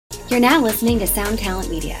You're now listening to Sound Talent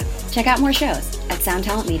Media. Check out more shows at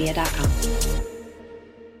soundtalentmedia.com.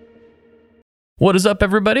 What is up,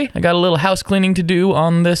 everybody? I got a little house cleaning to do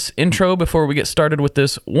on this intro before we get started with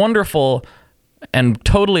this wonderful and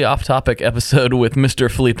totally off-topic episode with Mr.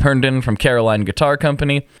 Philippe Herndon from Caroline Guitar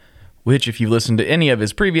Company, which, if you've listened to any of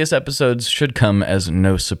his previous episodes, should come as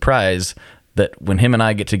no surprise that when him and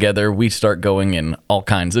I get together, we start going in all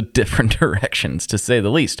kinds of different directions, to say the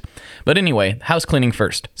least. But anyway, house cleaning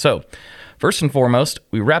first. So, first and foremost,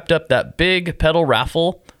 we wrapped up that big pedal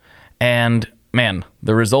raffle, and man,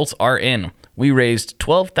 the results are in. We raised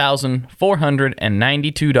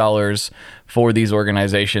 $12,492 for these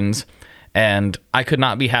organizations, and I could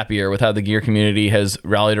not be happier with how the gear community has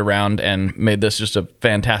rallied around and made this just a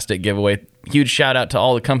fantastic giveaway. Huge shout out to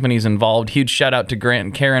all the companies involved. Huge shout out to Grant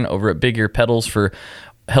and Karen over at Big Ear Pedals for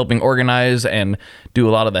helping organize and do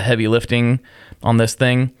a lot of the heavy lifting on this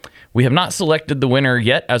thing. We have not selected the winner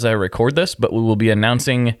yet as I record this, but we will be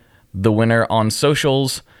announcing the winner on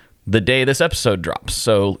socials the day this episode drops.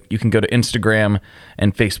 So you can go to Instagram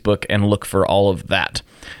and Facebook and look for all of that.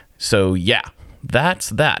 So yeah, that's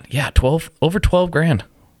that. Yeah, over 12 grand.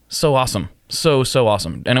 So awesome. So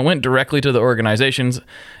awesome. And it went directly to the organizations.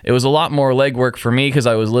 It was a lot more legwork for me because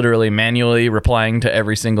I was literally manually replying to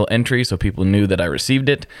every single entry so people knew that I received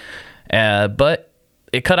it. But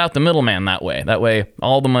it cut out the middleman that way. That way,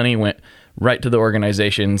 all the money went right to the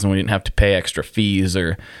organizations and we didn't have to pay extra fees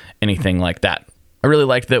or anything like that. I really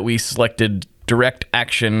liked that we selected direct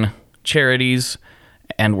action charities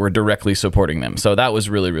and were directly supporting them. So that was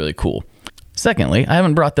really, really cool. Secondly, I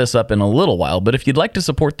haven't brought this up in a little while, but if you'd like to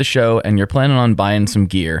support the show and you're planning on buying some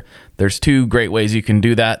gear, there's two great ways you can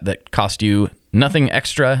do that cost you nothing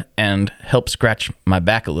extra and help scratch my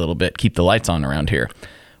back a little bit, keep the lights on around here.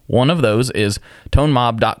 One of those is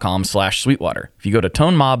tonemob.com/sweetwater. If you go to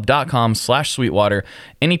tonemob.com/sweetwater,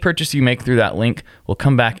 any purchase you make through that link will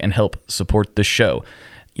come back and help support the show.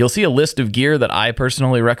 You'll see a list of gear that I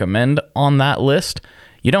personally recommend on that list.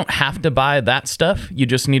 You don't have to buy that stuff. You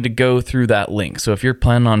just need to go through that link. So if you're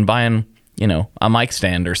planning on buying, a mic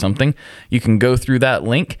stand or something, you can go through that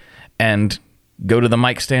link and go to the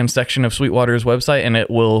mic stand section of Sweetwater's website, and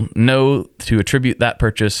it will know to attribute that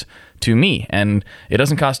purchase to me. And it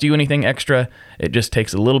doesn't cost you anything extra. It just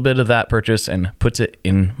takes a little bit of that purchase and puts it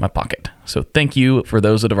in my pocket. So thank you for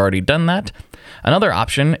those that have already done that. Another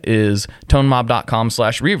option is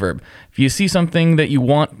tonemob.com/reverb. If you see something that you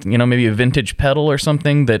want, maybe a vintage pedal or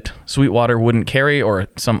something that Sweetwater wouldn't carry, or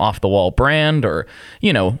some off-the-wall brand, or,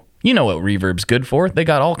 you know what Reverb's good for. They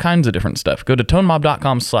got all kinds of different stuff. Go to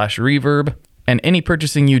tonemob.com/reverb, and any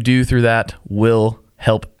purchasing you do through that will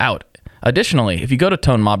help out. Additionally, if you go to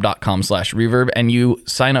tonemob.com/reverb and you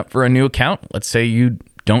sign up for a new account, let's say you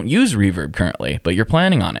don't use Reverb currently, but you're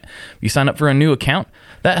planning on it. You sign up for a new account,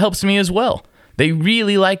 that helps me as well. They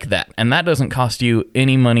really like that, and that doesn't cost you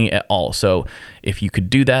any money at all. So if you could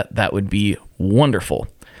do that, that would be wonderful.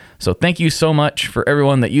 So thank you so much for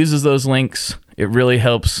everyone that uses those links. It really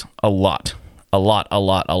helps a lot.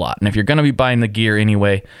 And if you're going to be buying the gear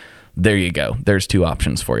anyway, there you go. There's two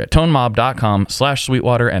options for you.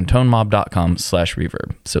 tonemob.com/sweetwater and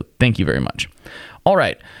tonemob.com/reverb. So thank you very much. All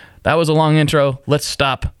right. That was a long intro. Let's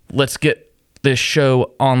stop. Let's get this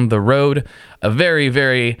show on the road. A very,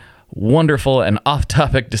 very wonderful and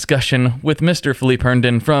off-topic discussion with Mr. Philippe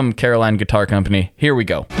Herndon from Caroline Guitar Company. Here we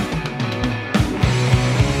go.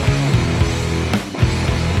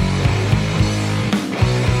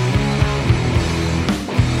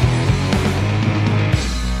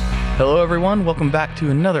 Hello, everyone. Welcome back to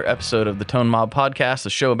another episode of the Tone Mob Podcast, a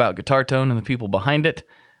show about guitar tone and the people behind it.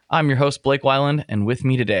 I'm your host, Blake Weiland, and with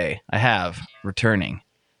me today, I have, returning,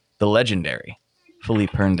 the legendary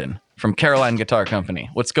Philippe Herndon from Caroline Guitar Company.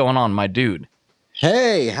 What's going on, my dude?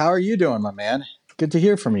 Hey, how are you doing, my man? Good to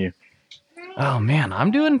hear from you. Oh, man, I'm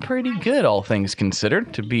doing pretty good, all things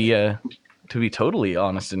considered, to be totally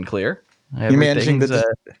honest and clear. You managing the...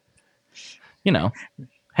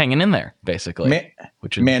 hanging in there, basically.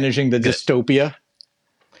 Which is managing the good. Dystopia.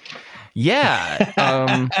 Yeah.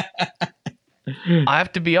 I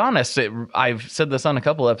have to be honest. I've said this on a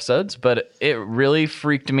couple episodes, but it really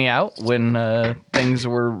freaked me out when things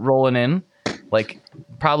were rolling in, like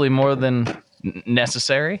probably more than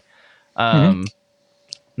necessary.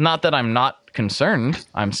 Not that I'm not concerned.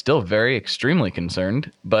 I'm still very extremely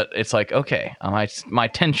concerned, but it's like, okay, my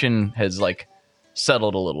tension has like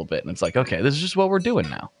settled a little bit, and it's like, okay, this is just what we're doing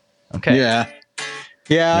now. Okay.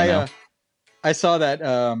 Yeah. I saw that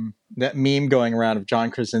that meme going around of John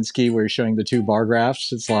Krasinski where he's showing the two bar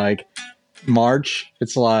graphs. It's like March,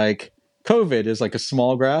 it's like COVID is like a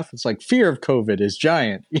small graph. It's like fear of COVID is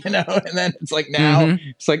giant, and then it's like now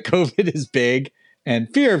it's like COVID is big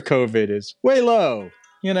and fear of COVID is way low,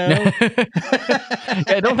 Yeah,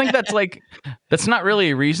 I don't think that's not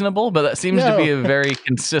really reasonable, but that seems to be a very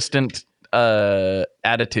consistent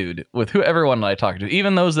attitude with everyone I talk to.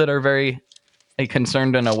 Even those that are very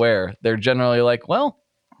concerned and aware, they're generally like, well,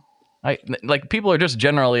 people are just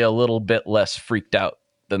generally a little bit less freaked out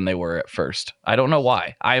than they were at first. I don't know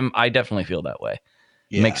why. I definitely feel that way.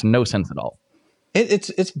 Yeah. It makes no sense at all.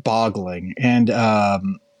 It's boggling, and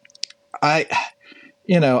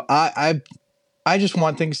I just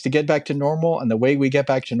want things to get back to normal, and the way we get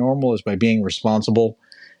back to normal is by being responsible,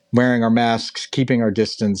 wearing our masks, keeping our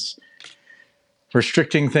distance,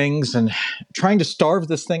 restricting things, and trying to starve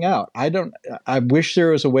this thing out. I wish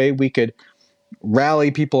there was a way we could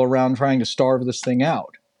rally people around trying to starve this thing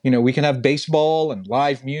out. We can have baseball and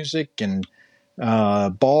live music and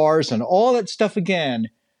bars and all that stuff again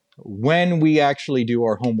when we actually do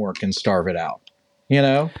our homework and starve it out,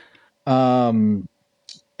 and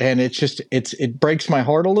it breaks my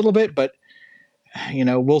heart a little bit, but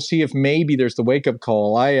we'll see if maybe there's the wake up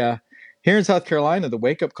call. Here in South Carolina, the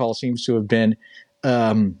wake up call seems to have been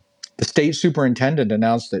the state superintendent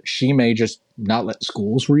announced that she may just not let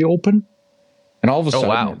schools reopen. And all of a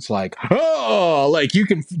sudden it's like, like you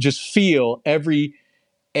can just feel every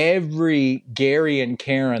Gary and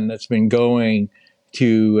Karen that's been going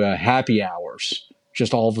to happy hours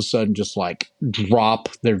just all of a sudden just like drop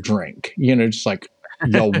their drink, just like,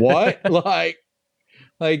 yo, what?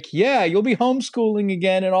 like, yeah, you'll be homeschooling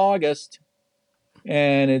again in August.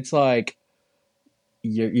 And it's like,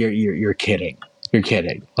 you're kidding. You're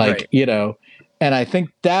kidding. Like, right. And I think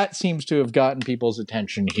that seems to have gotten people's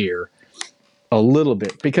attention here a little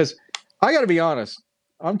bit, because I got to be honest,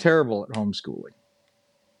 I'm terrible at homeschooling.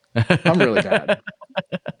 I'm really bad.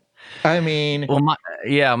 I mean, well,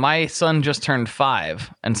 my son just turned 5,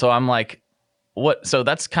 and so I'm like, what? So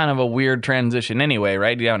that's kind of a weird transition anyway,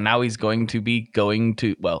 right? Now he's going to be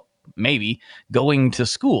maybe going to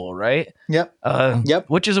school, right? Yep. Yep.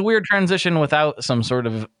 Which is a weird transition without some sort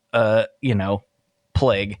of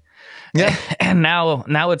plague. Yeah. And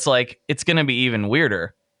now it's like it's going to be even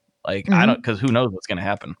weirder. Like, because who knows what's going to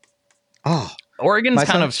happen. Oh, Oregon's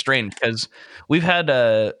kind of strange because we've had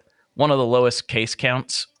one of the lowest case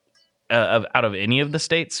counts out of any of the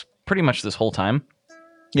states pretty much this whole time.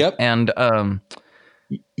 Yep. And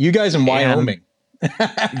you guys in Wyoming.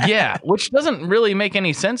 Yeah, which doesn't really make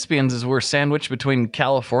any sense because we're sandwiched between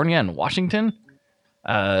California and Washington.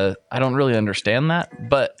 I don't really understand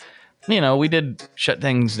that, but we did shut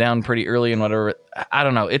things down pretty early and whatever. I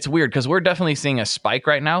don't know. It's weird because we're definitely seeing a spike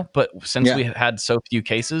right now, but since we had so few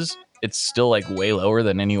cases, it's still like way lower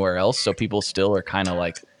than anywhere else. So people still are kind of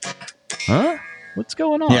like, huh? What's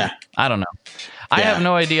going on? Yeah. I don't know. I have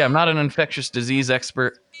no idea. I'm not an infectious disease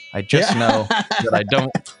expert. I just know that I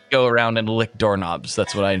don't go around and lick doorknobs.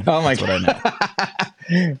 That's what I know.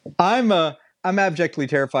 I'm abjectly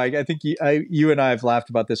terrified. I think you and I have laughed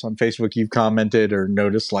about this on Facebook. You've commented or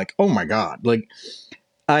noticed like, oh my God, like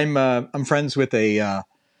I'm friends with an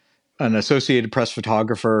Associated Press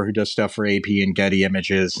photographer who does stuff for AP and Getty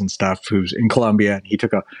Images and stuff, who's in Columbia. He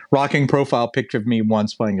took a rocking profile picture of me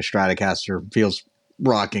once playing a Stratocaster. Feels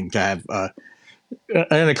rocking to have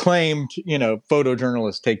an acclaimed,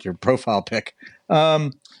 photojournalist take your profile pic.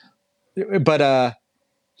 But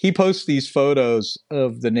he posts these photos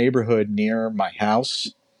of the neighborhood near my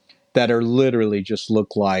house that are literally just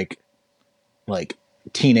look like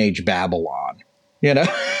teenage Babylon, and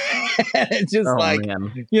it's just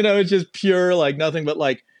man. It's just pure, like nothing but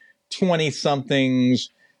like 20 somethings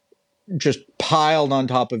just piled on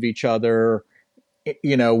top of each other,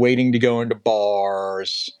 waiting to go into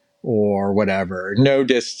bars or whatever. No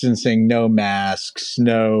distancing, no masks,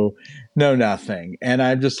 no nothing. And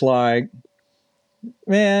I'm just like,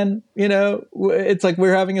 man, it's like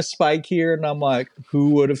we're having a spike here, and I'm like,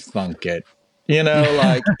 who would have thunk it?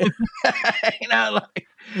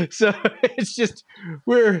 So it's just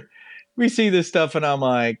we see this stuff, and I'm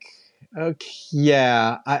like, okay,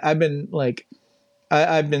 yeah, I've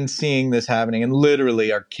been seeing this happening, and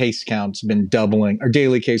literally our case count's been doubling. Our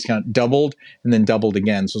daily case count doubled and then doubled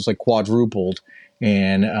again, so it's like quadrupled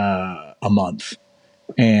in a month,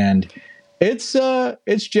 and it's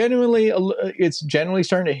generally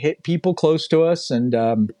starting to hit people close to us, and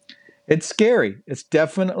it's scary. It's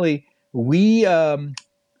definitely we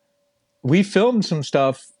filmed some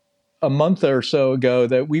stuff a month or so ago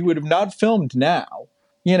that we would have not filmed now.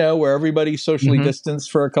 Where everybody socially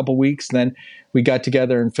distanced for a couple weeks, then we got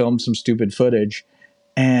together and filmed some stupid footage,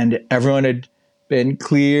 and everyone had been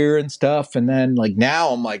clear and stuff. And then like now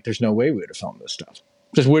I'm like, there's no way we would have filmed this stuff.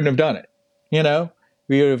 Just wouldn't have done it. You know,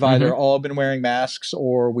 we would have either all been wearing masks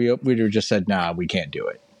or we would have just said, nah, we can't do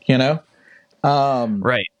it. You know?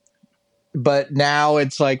 Right. But now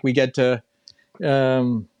it's like we get to,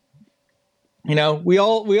 you know, we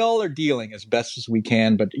all are dealing as best as we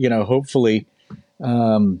can, but you know, hopefully,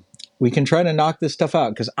 we can try to knock this stuff out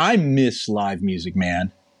because I miss live music,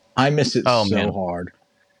 man. I miss it so hard.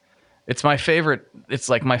 It's my favorite. It's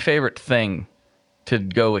like my favorite thing to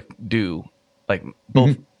go do. Like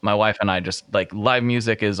both my wife and I just like live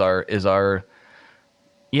music is our,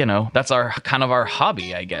 you know, that's our kind of our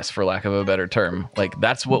hobby, I guess, for lack of a better term. Like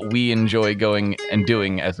that's what we enjoy going and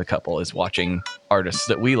doing as a couple is watching artists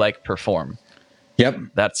that we like perform. Yep.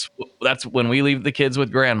 That's when we leave the kids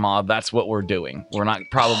with grandma. That's what we're doing. We're not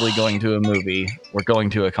probably going to a movie. We're going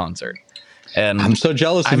to a concert. And I'm so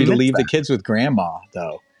jealous of you to leave the kids with grandma,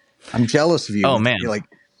 though. I'm jealous of you. Oh man, like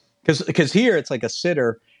because here it's like a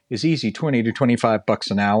sitter is easy, $20 to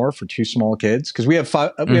 $25 an hour for two small kids. Because we have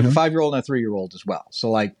we have a 5-year-old and a 3-year-old as well.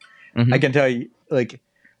 So like I can tell you, like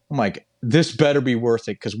I'm like this better be worth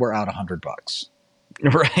it because we're out $100.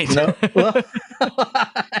 Right. You know?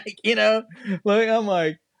 Like, you know, like I'm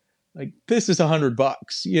like this is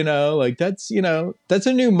 $100, you know, like that's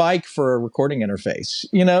a new mic for a recording interface,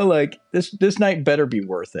 you know, like this night better be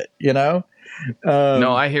worth it, you know.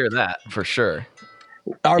 No, I hear that for sure.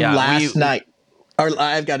 Our last night,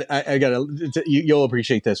 I got you'll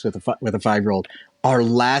appreciate this with a 5-year-old. Our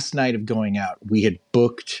last night of going out, we had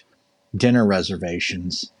booked dinner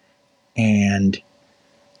reservations, and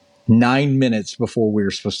 9 minutes before we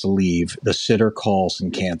were supposed to leave, the sitter calls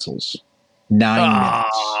and cancels. 9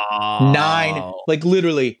 minutes. 9, like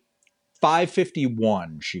literally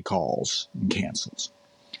 5:51 she calls and cancels.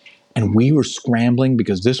 And we were scrambling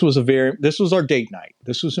because this was our date night.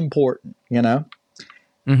 This was important, you know?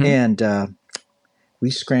 And we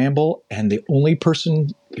scramble, and the only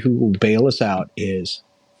person who will bail us out is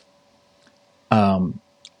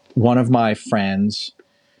one of my friends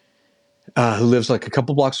who lives like a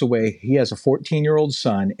couple blocks away. He has a 14-year-old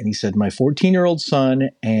son, and he said, my 14-year-old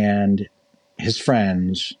son and his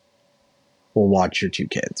friends will watch your two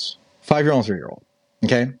kids, 5-year-old and 3-year-old.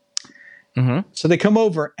 Okay. So they come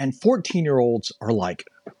over, and 14-year-olds are like,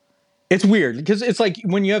 it's weird because it's like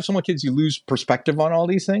when you have small kids, you lose perspective on all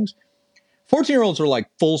these things. 14-year-olds are like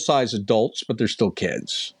full-size adults, but they're still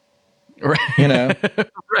kids. Right. You know?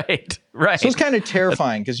 Right. So it's kind of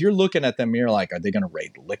terrifying because you're looking at them and you're like, are they going to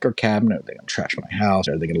raid the liquor cabinet? Are they going to trash my house?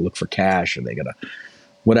 Are they going to look for cash? Are they going to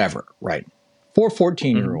whatever? Right. 4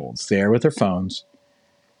 14-year-olds there with their phones.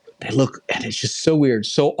 They look, and it's just so weird,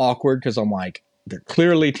 so awkward because I'm like, they're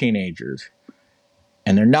clearly teenagers.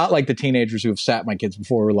 And they're not like the teenagers who have sat my kids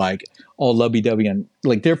before, who are like all lovey-dovey. And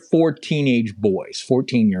like they're 4 teenage boys,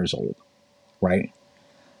 14 years old. Right.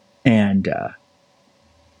 And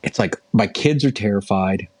it's like my kids are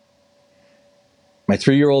terrified. My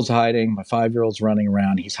 3-year-old's hiding. My 5-year-old's running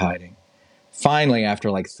around. He's hiding. Finally, after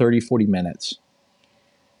like 30, 40 minutes,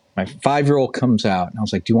 my 5-year-old comes out. And I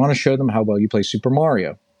was like, do you want to show them how well you play Super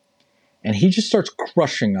Mario? And he just starts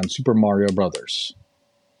crushing on Super Mario Brothers.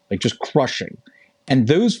 Like just crushing. And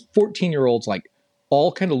those 14-year-olds like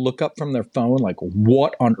all kind of look up from their phone like,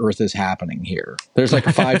 what on earth is happening here? There's like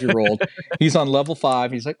a 5-year-old. He's on level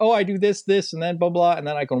 5. He's like, oh, I do this, and then blah, blah. And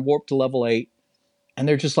then I can warp to level 8. And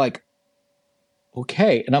they're just like,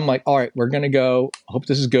 okay. And I'm like, all right, we're going to go. I hope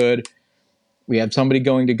this is good. We have somebody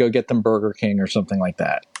going to go get them Burger King or something like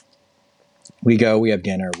that. We go, we have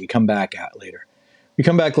dinner. We come back out later.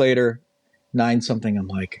 9 something. I'm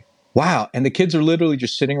like, wow. And the kids are literally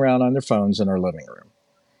just sitting around on their phones in our living room.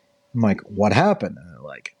 I'm like, what happened? And they're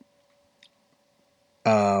like,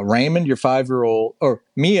 Raymond, your 5-year-old, or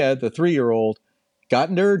Mia, the 3-year-old, got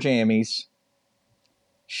into her jammies.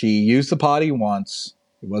 She used the potty once.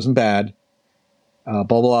 It wasn't bad. Blah,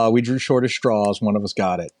 blah, blah. We drew short of straws. One of us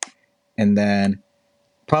got it. And then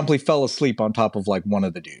promptly fell asleep on top of like one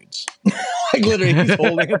of the dudes. Like literally he's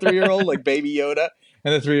holding a 3-year-old like baby Yoda.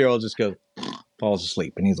 And the 3-year-old just goes, falls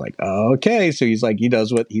asleep. And he's like, okay. So he's like, he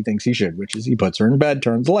does what he thinks he should, which is he puts her in bed,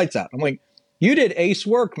 turns the lights out. I'm like, you did ace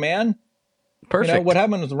work, man. Perfect. You know, what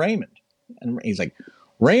happened with Raymond? And he's like,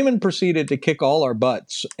 Raymond proceeded to kick all our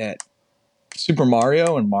butts at Super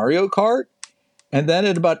Mario and Mario Kart. And then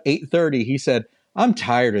at about 8:30, he said, I'm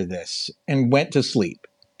tired of this, and went to sleep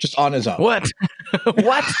just on his own. What?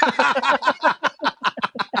 What?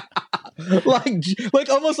 like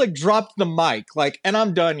almost like dropped the mic, like, and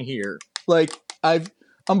I'm done here. Like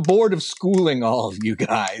I'm bored of schooling all of you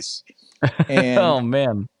guys. And oh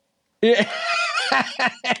man. Yeah.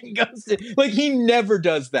 Like, he never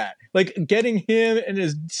does that. Like, getting him and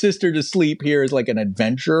his sister to sleep here is like an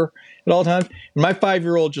adventure at all times. And my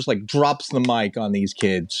 5-year-old just like drops the mic on these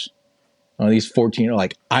kids, on these 14.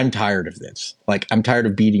 Like, I'm tired of this. Like, I'm tired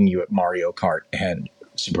of beating you at Mario Kart and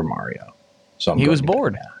Super Mario. So he was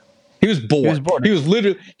bored. He was bored. He was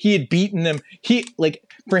literally, he had beaten them. Like,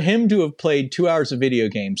 for him to have played 2 hours of video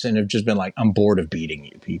games and have just been like, I'm bored of beating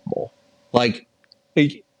you people. Like,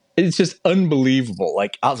 it's just unbelievable.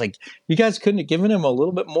 Like, I was like, you guys couldn't have given him a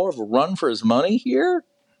little bit more of a run for his money here?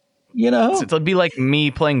 You know? It'd be like me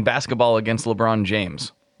playing basketball against LeBron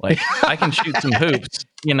James. Like, I can shoot some hoops,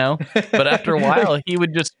 you know? But after a while, he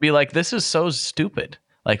would just be like, this is so stupid.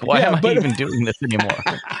 Like, why am I even doing this anymore?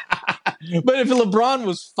 But if LeBron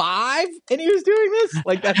was 5 and he was doing this,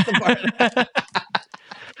 like, that's the part.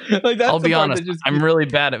 Like, that's I'll be honest, I'm really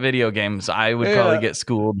bad at video games. I would probably get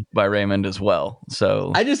schooled by Raymond as well.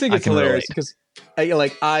 So I just think it's hilarious because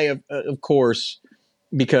I of course,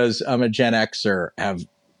 because I'm a Gen Xer, have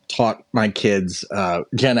taught my kids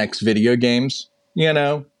Gen X video games, you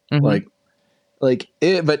know, but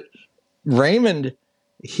Raymond,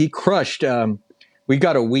 he crushed. We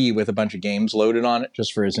got a Wii with a bunch of games loaded on it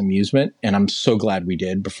just for his amusement, and I'm so glad we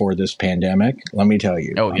did before this pandemic. Let me tell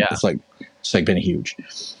you, it's been huge.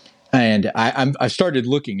 And I started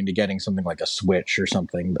looking into getting something like a Switch or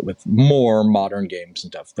something with more modern games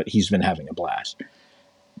and stuff. But he's been having a blast.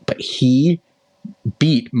 But he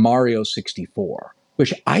beat Mario 64,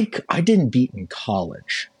 which I didn't beat in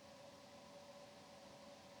college.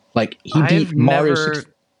 Like, he beat Mario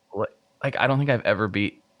 64. Like, I don't think I've ever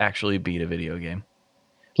actually beat a video game.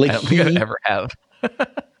 Like, I don't think I ever have.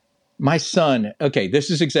 My son, okay, this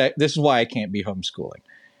is why I can't be homeschooling.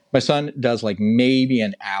 My son does like maybe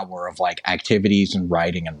an hour of like activities and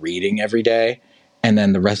writing and reading every day. And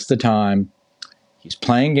then the rest of the time, he's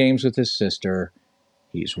playing games with his sister.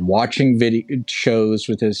 He's watching video shows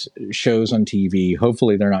with his shows on TV.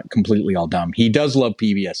 Hopefully they're not completely all dumb. He does love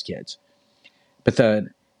PBS Kids. But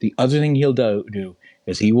the other thing he'll do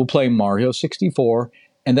is he will play Mario 64.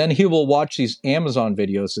 And then he will watch these Amazon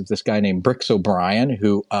videos of this guy named Bricks O'Brien,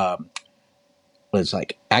 who was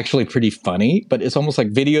like actually pretty funny, but it's almost like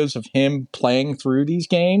videos of him playing through these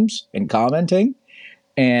games and commenting.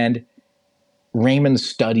 And Raymond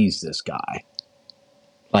studies this guy.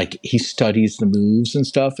 Like, he studies the moves and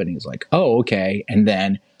stuff, and he's like, oh, okay. And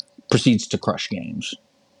then proceeds to crush games.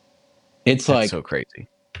 That's like so crazy.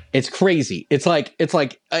 It's crazy. It's like,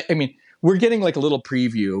 I mean, we're getting like a little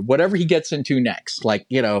preview of whatever he gets into next. Like,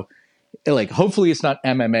 you know, like, hopefully it's not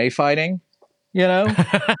MMA fighting, you know,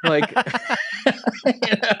 like,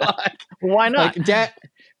 like, why not? Like,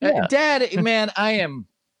 Dad, man, I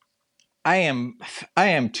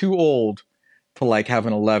am too old to like have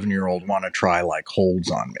an 11-year-old want to try like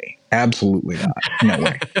holds on me. Absolutely not. No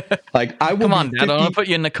way. Like, I will. Come on, Dad. I'm gonna put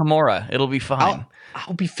you in the Kimura. It'll be fine.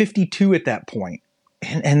 I'll be 52 at that point.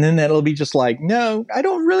 And then that'll be just like, no, I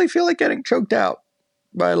don't really feel like getting choked out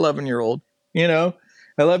by 11-year-old, you know,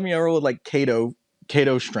 11-year-old, like Kato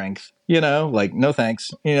strength, you know, like, no, thanks.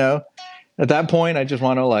 You know, at that point, I just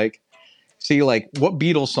want to like see like what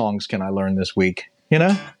Beatles songs can I learn this week, you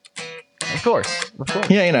know? Of course.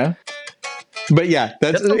 Yeah. You know, but yeah,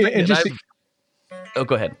 that's interesting. Oh,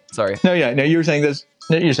 go ahead. Sorry. No, you were saying this.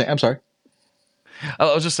 You're saying, I'm sorry. I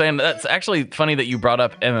was just saying that's actually funny that you brought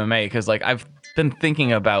up MMA, because like I've been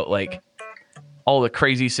thinking about like all the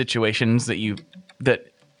crazy situations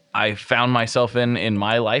that I found myself in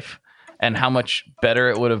my life, and how much better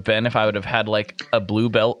it would have been if I would have had like a blue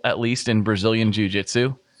belt at least in Brazilian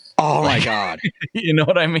Jiu-Jitsu. Oh my God. You know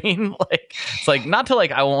what I mean? Like, it's like, not to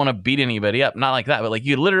like I won't want to beat anybody up, not like that, but like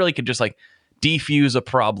you literally could just like defuse a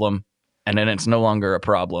problem and then it's no longer a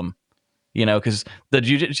problem. You know, because the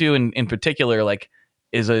jiu-jitsu in particular, like,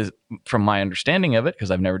 from my understanding of it, because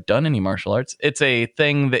I've never done any martial arts, it's a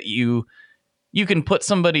thing that you can put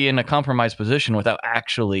somebody in a compromised position without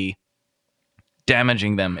actually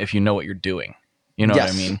damaging them if you know what you're doing. You know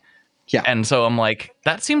what I mean? Yeah. And so I'm like,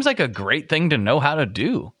 that seems like a great thing to know how to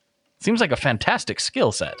do. Seems like a fantastic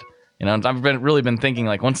skill set. You know, I've really been thinking,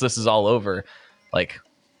 like, once this is all over, like,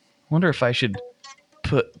 wonder if I should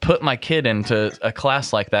put my kid into a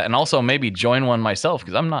class like that, and also maybe join one myself,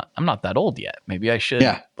 because I'm not that old yet. Maybe I should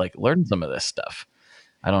like learn some of this stuff.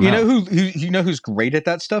 I don't know. You know who's great at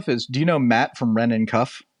that stuff is, do you know Matt from Ren and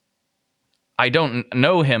Cuff? I don't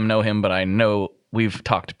know him, but I know we've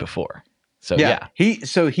talked before. So yeah.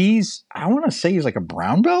 He's I want to say he's like a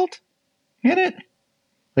brown belt in it.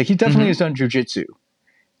 Like, he definitely has done jiu-jitsu.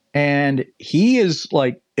 And he is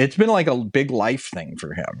like, it's been like a big life thing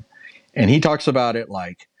for him. And he talks about it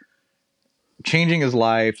like changing his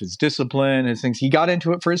life, his discipline, his things. He got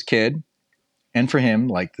into it for his kid and for him.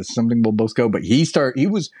 Like, this is something we'll both go. But he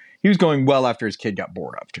was going well after his kid got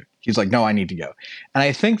bored of it. He's like, no, I need to go. And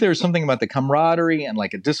I think there's something about the camaraderie and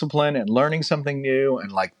like a discipline and learning something new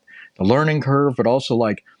and like the learning curve, but also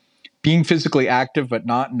like being physically active, but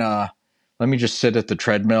not in a let me just sit at the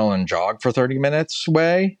treadmill and jog for 30 minutes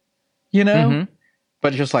way, you know? Mm-hmm.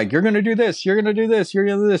 But just like, you're going to do this, you're going to do this, you're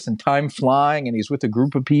going to do this, and time flying, and he's with a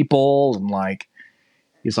group of people, and like,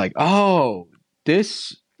 he's like, oh,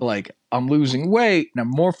 this, like, I'm losing weight, and I'm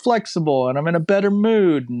more flexible, and I'm in a better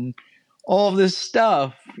mood, and all of this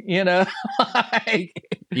stuff, you know?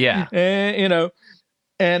 Yeah. And, you know,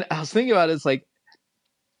 and I was thinking about it, it's like,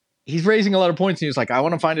 he's raising a lot of points. And he was like, I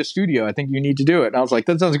want to find a studio. I think you need to do it. And I was like,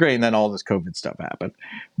 that sounds great. And then all this COVID stuff happened.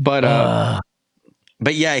 But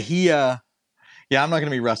yeah, I'm not going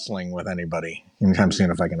to be wrestling with anybody anytime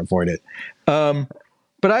soon if I can avoid it.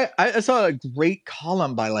 But I saw a great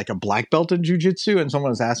column by like a black belt in jiu-jitsu, and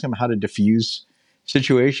someone was asking him how to diffuse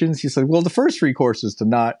situations. He's like, well, the first recourse is to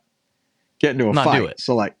not get into a fight. Do it.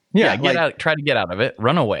 So like, try to get out of it,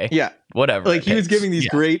 run away. Yeah. Whatever. Like he was giving these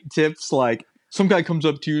great tips, like, some guy comes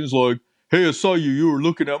up to you and is like, hey, I saw you. You were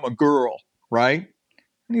looking at my girl, right?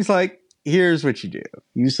 And he's like, here's what you do.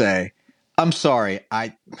 You say, I'm sorry.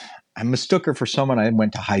 I mistook her for someone I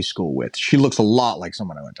went to high school with. She looks a lot like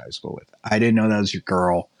someone I went to high school with. I didn't know that was your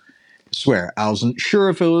girl. I swear. I wasn't sure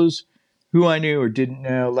if it was who I knew or didn't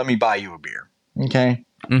know. Let me buy you a beer. Okay?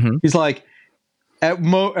 Mm-hmm. He's like, let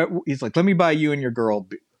me buy you and your girl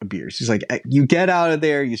beers. He's like, you get out of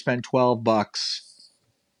there. You spend $12.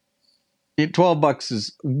 $12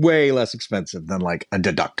 is way less expensive than like a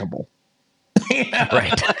deductible.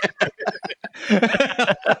 Right.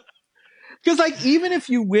 Because like, even if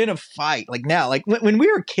you win a fight, like now, like when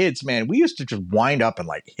we were kids, man, we used to just wind up and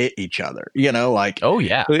like hit each other, you know, like, oh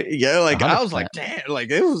yeah. Yeah. Like 100%. I was like, damn, like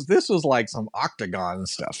this was like some octagon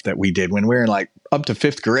stuff that we did when we were in like up to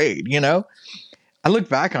 5th grade, you know? I look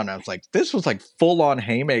back on it, I was like, this was like full on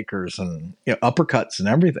haymakers and, you know, uppercuts and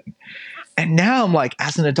everything. And now I'm like,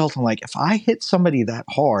 as an adult, I'm like, if I hit somebody that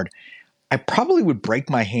hard, I probably would break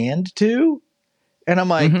my hand too. And I'm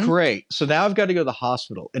like, great. So now I've got to go to the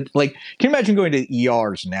hospital. And like, can you imagine going to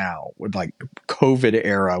ERs now with like COVID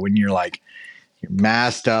era when you're like, you're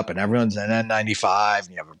masked up and everyone's in N95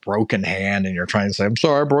 and you have a broken hand and you're trying to say, I'm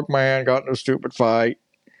sorry, I broke my hand, got in a stupid fight,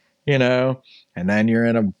 you know? And then you're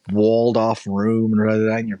in a walled off room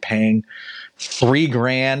and you're paying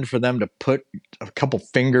 $3,000 for them to put a couple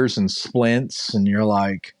fingers in splints. And you're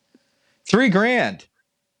like, $3,000.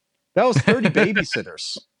 That was 30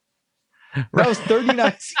 babysitters. That was 30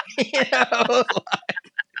 nights. You know,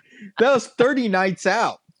 that was 30 nights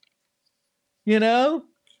out. You know?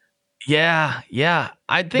 Yeah.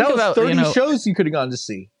 I think that was about 30 shows you could have gone to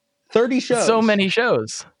see. 30 shows. So many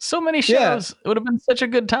shows. Yeah. It would have been such a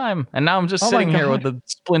good time. And now I'm just sitting here with the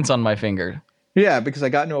splints on my finger. Yeah, because I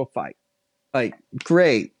got into a fight. Like,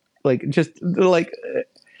 great. Like, just like,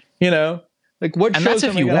 you know, like what and shows that's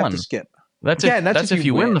if am you I gonna won. have to skip? That's if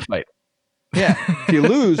you win the fight. Yeah. If you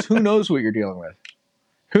lose, who knows what you're dealing with?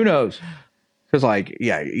 Who knows? Because like,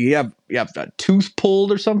 yeah, you have a tooth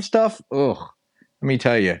pulled or some stuff. Ugh. Let me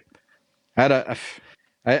tell you. I've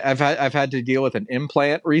had to deal with an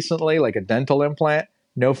implant recently, like a dental implant.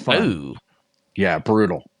 No fun. Ooh. Yeah,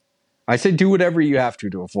 brutal. I say do whatever you have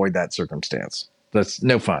to avoid that circumstance. That's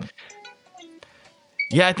no fun.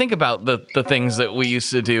 Yeah, I think about the things that we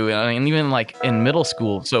used to do, and even like in middle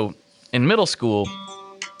school. So in middle school,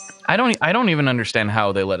 I don't even understand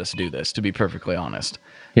how they let us do this, to be perfectly honest.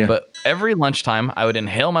 Yeah. But every lunchtime, I would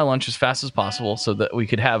inhale my lunch as fast as possible so that we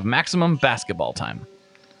could have maximum basketball time.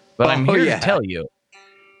 But I'm here to tell you,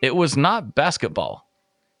 it was not basketball.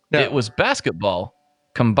 No. It was basketball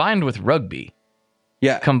combined with rugby.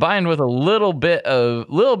 Yeah. Combined with a little bit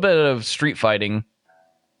of street fighting.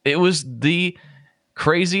 It was the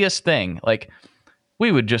craziest thing. Like,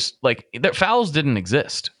 we would just like fouls didn't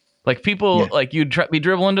exist. Like people like you'd be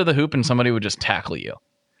dribbling to the hoop and somebody would just tackle you.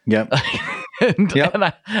 Yep. and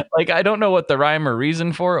I don't know what the rhyme or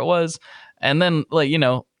reason for it was. And then like, you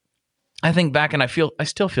know, I think back and I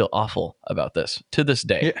still feel awful about this to this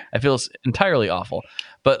day. Yeah. I feel entirely awful.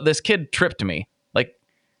 But this kid tripped me like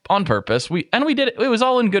on purpose. We did it. It was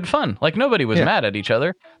all in good fun. Like nobody was mad at each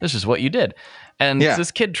other. This is what you did. And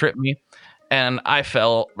this kid tripped me and I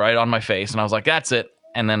fell right on my face and I was like, that's it.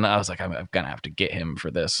 And then I was like, I'm going to have to get him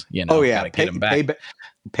for this. You know, gotta get him back.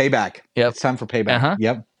 Payback. Yep. It's time for payback. Uh-huh.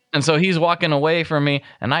 Yep. And so he's walking away from me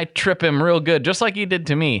and I trip him real good, just like he did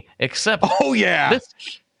to me, except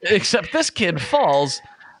this kid falls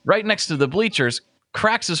right next to the bleachers,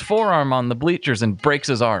 cracks his forearm on the bleachers and breaks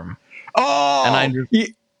his arm. And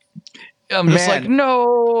Oh, I'm just like, man.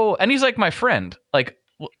 no. And he's like my friend. Like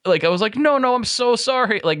I was like, no, I'm so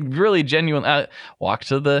sorry. Like really genuine. I walked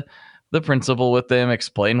to the principal with him,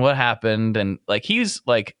 explain what happened. And like, he's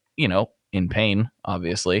like, in pain,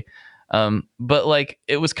 obviously. But like,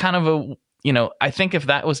 it was kind of I think if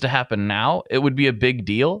that was to happen now, it would be a big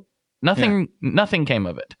deal. Nothing came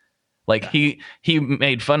of it. Like he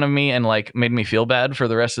made fun of me and like made me feel bad for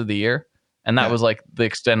the rest of the year. And that was like the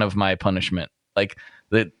extent of my punishment. Like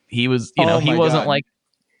that he was, he wasn't God. like,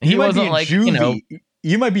 you might be in juvie.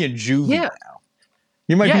 You might be in juvie now.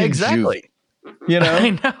 You might be in exactly. juvie. I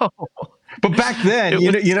know. But back then,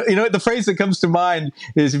 the phrase that comes to mind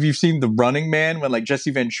is if you've seen The Running Man, when like Jesse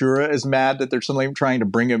Ventura is mad that they're suddenly trying to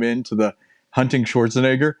bring him into the hunting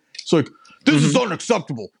Schwarzenegger. It's like, this is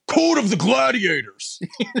unacceptable. Code of the Gladiators.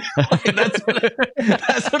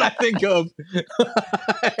 That's what I think of.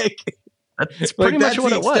 That's pretty much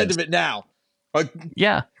what it was. Of it now. Like,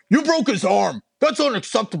 yeah. You broke his arm. That's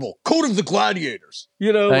unacceptable. Code of the Gladiators.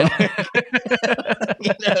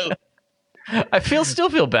 I still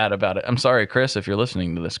feel bad about it. I'm sorry, Chris, if you're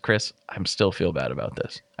listening to this. Chris, I'm still feel bad about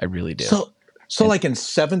this. I really do. So like in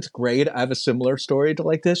 7th grade, I have a similar story to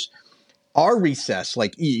like this. Our recess,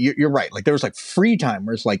 like you're right. Like there was like free time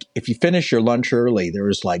where it's like if you finish your lunch early, there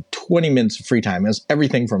was like 20 minutes of free time. It was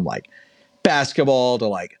everything from like basketball to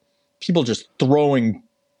like people just throwing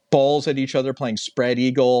balls at each other, playing spread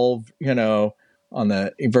eagle, on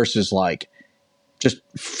the versus like just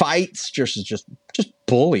fights, just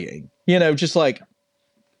bullying, it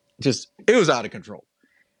was out of control.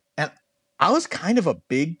 And I was kind of a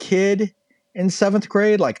big kid in 7th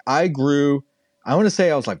grade. Like I grew, I want to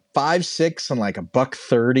say I was like 5'6" and like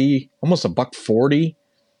 $130, almost $140.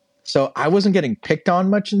 So I wasn't getting picked on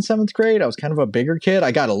much in 7th grade. I was kind of a bigger kid.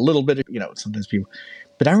 I got a little bit of, sometimes people,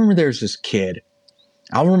 but I remember there's this kid.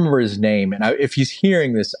 I'll remember his name. And if he's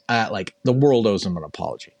hearing this, like the world owes him an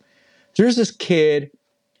apology. There's this kid.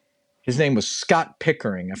 His name was Scott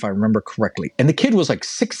Pickering, if I remember correctly. And the kid was like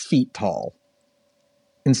 6 feet tall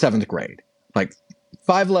in 7th grade, like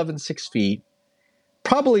 5'11", 6 feet,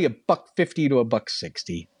 probably $150 to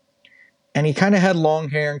 $160. And he kind of had long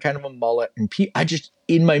hair and kind of a mullet. And I just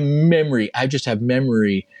have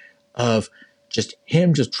memory of just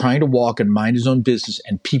him just trying to walk and mind his own business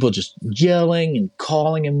and people just yelling and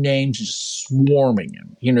calling him names, just swarming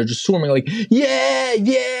him, just swarming like, yeah,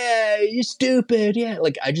 you're stupid. Yeah.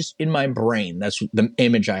 Like in my brain, that's the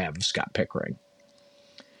image I have of Scott Pickering.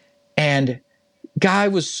 And guy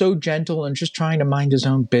was so gentle and just trying to mind his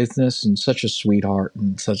own business and such a sweetheart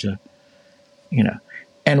and such a,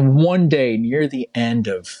 and one day near the end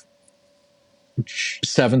of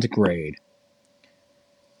 7th grade,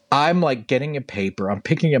 I'm like getting a paper. I'm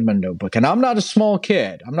picking up my notebook and I'm not a small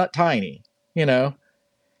kid. I'm not tiny, and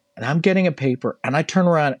I'm getting a paper and I turn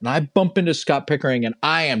around and I bump into Scott Pickering and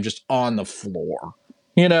I am just on the floor,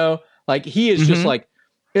 like he is just like,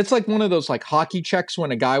 it's like one of those like hockey checks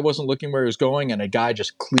when a guy wasn't looking where he was going and a guy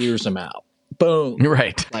just clears him out. Boom.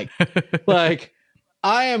 Right. Like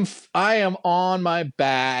I am on my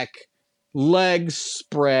back, legs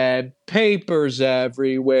spread, papers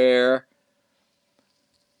everywhere.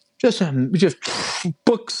 Just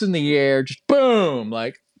books in the air, just boom,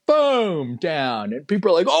 like boom down. And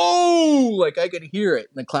people are like, oh, like I could hear it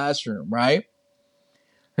in the classroom, right?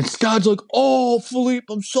 And Scott's like, oh, Philippe,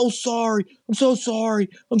 I'm so sorry. I'm so sorry.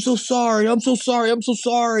 I'm so sorry. I'm so sorry. I'm so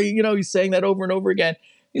sorry. He's saying that over and over again.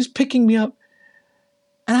 He's picking me up.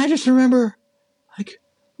 And I just remember like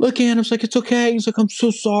looking at him, it's like, it's okay. He's like, I'm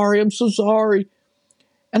so sorry. I'm so sorry.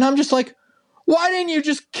 And I'm just like, why didn't you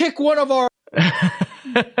just kick one of our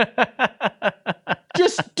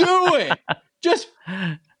just do it. Just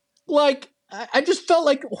like I just felt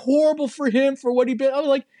like horrible for him for what he did. I was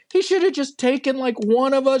like, he should have just taken like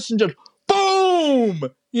one of us and just boom,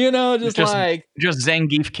 just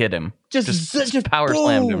Zangief kid him. Just power boom.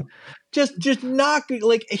 slammed him. Just knock it.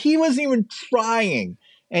 Like he wasn't even trying.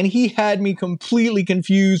 And he had me completely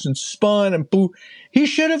confused and spun and boo. He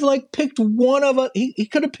should have like picked one of us. He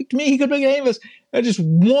could have picked me. He could have picked any of us. And just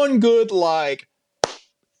one good like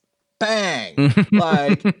bang,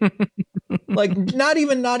 like not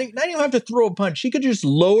even have to throw a punch. He could just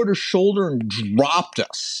lowered her shoulder and dropped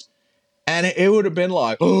us, and it would have been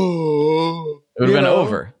like, oh, it would have been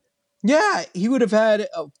over. Yeah, he would have had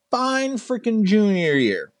a fine freaking junior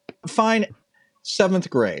year, fine 7th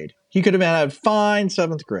grade. He could have had a fine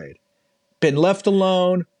 7th grade, been left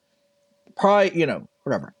alone, probably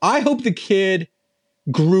whatever. I hope the kid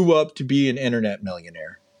grew up to be an internet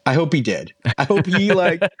millionaire. I hope he did. I hope he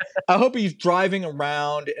I hope he's driving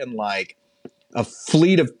around in like a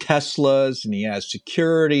fleet of Teslas, and he has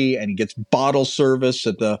security, and he gets bottle service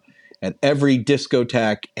at every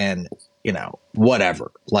discotheque, and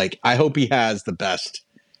whatever. Like, I hope he has the best,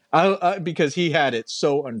 because he had it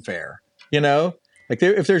so unfair. Like,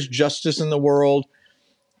 if there's justice in the world,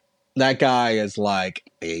 that guy is like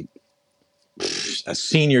a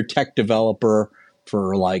senior tech developer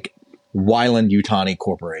for like Wyland Yutani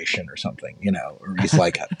Corporation or something, or he's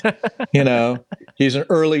like, he's an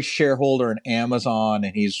early shareholder in Amazon,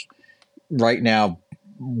 and he's right now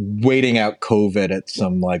waiting out COVID at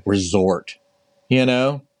some like resort,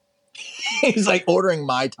 he's like ordering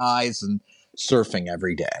Mai Tais and surfing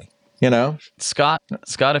every day, Scott,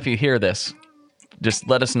 if you hear this, just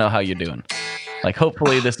let us know how you're doing. Like,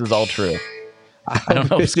 hopefully this is all true. I don't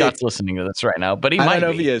know if Scott's listening to this right now, but I don't know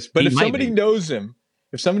if he is. But if somebody knows him,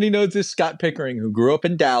 if somebody knows this Scott Pickering who grew up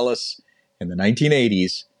in Dallas in the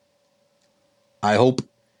 1980s, I hope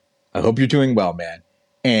you're doing well, man.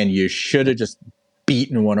 And you should have just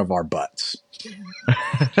beaten one of our butts.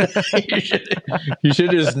 you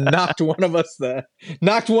should have just knocked one of us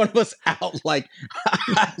out like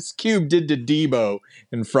Ice Cube did to Debo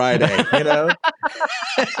in Friday.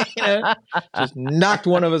 Just knocked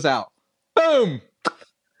one of us out. Boom.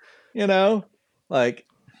 Like,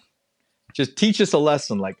 just teach us a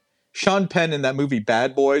lesson. Like Sean Penn in that movie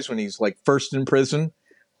Bad Boys, when he's like first in prison,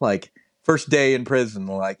 like first day in prison,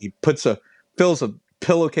 like he fills a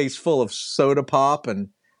pillowcase full of soda pop and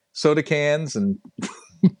soda cans and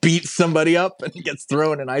beats somebody up and gets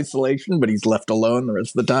thrown in isolation, but he's left alone the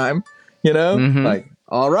rest of the time. Mm-hmm. Like,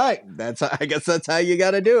 all right, I guess that's how you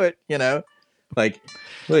got to do it. Like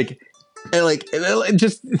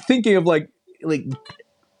just thinking of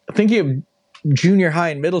thinking of junior high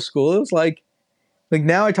and middle school, it was like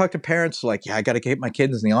now I talk to parents like, yeah, I got to keep my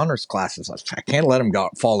kids in the honors classes. I can't let them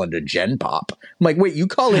fall into Gen Pop. I'm like, wait, you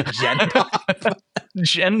call it Gen Pop?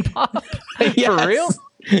 Gen Pop? Yes. For real?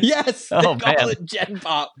 Yes. They call it Gen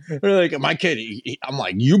Pop. They're like, my kid, I'm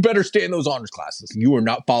like, you better stay in those honors classes. You are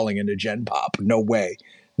not falling into Gen Pop. No way.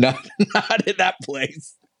 Not in that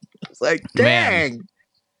place. It's like, dang. Man.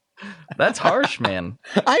 That's harsh, man.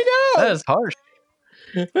 I know. That is harsh.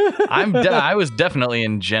 I was definitely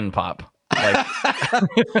in Gen Pop. Like,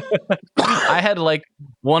 I had like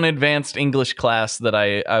one advanced English class that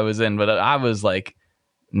I was in, but I was like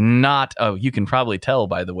not. Oh, you can probably tell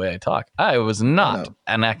by the way I talk. I was not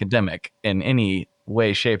an academic in any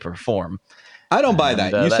way, shape, or form. I don't buy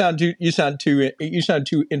that. You sound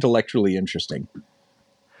too intellectually interesting.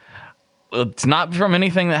 Well, it's not from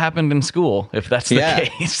anything that happened in school, if that's the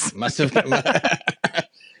case. Must have.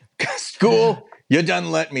 School, you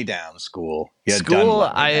done let me down. School,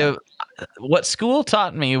 what school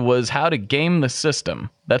taught me was how to game the system.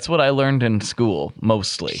 That's what I learned in school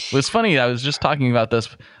mostly. It was funny. I was just talking about this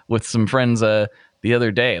with some friends the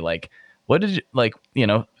other day. Like, what did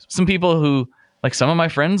you some people who like some of my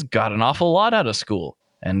friends got an awful lot out of school,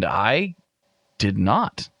 and I did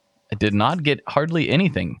not. I did not get hardly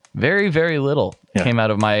anything. Very, very little came out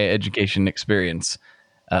of my education experience.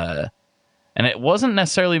 And it wasn't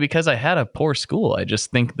necessarily because I had a poor school. I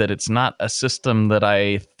just think that it's not a system that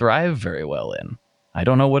I thrive very well in. I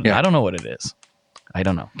don't know what it is. I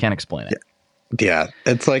don't know. Can't explain it. Yeah.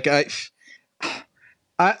 It's like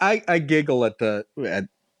I giggle at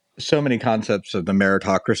so many concepts of the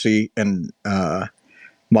meritocracy and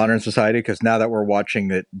modern society, because now that we're watching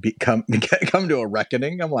it come to a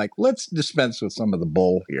reckoning, I'm like, let's dispense with some of the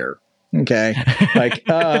bull here. Okay. Like,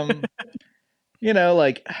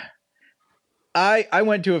 I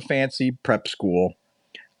went to a fancy prep school.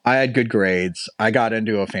 I had good grades. I got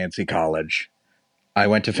into a fancy college. I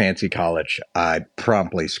went to fancy college. I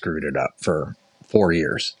promptly screwed it up for 4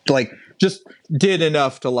 years. Like, just did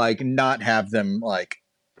enough to like not have them like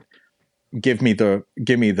give me the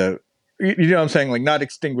you know what I'm saying? Like, not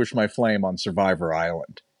extinguish my flame on Survivor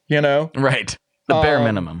Island, Right. The bare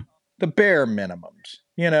minimum. The bare minimums,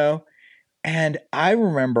 And I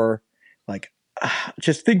remember like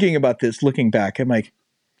just thinking about this, looking back, I'm like,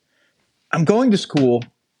 I'm going to school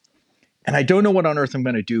and I don't know what on earth I'm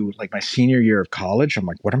going to do. Like my senior year of college, I'm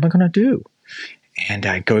like, what am I going to do? And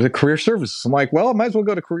I go to career services. I'm like, well, I might as well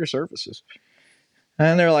go to career services.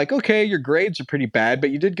 And they're like, okay, your grades are pretty bad, but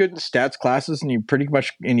you did good in stats classes and you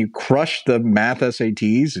crushed the math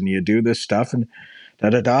SATs and you do this stuff and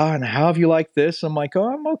da-da-da. And how have you liked this? I'm like,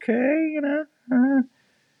 oh, I'm okay, And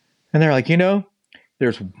they're like,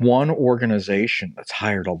 there's one organization that's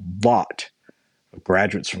hired a lot of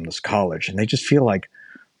graduates from this college. And they just feel like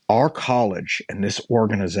our college and this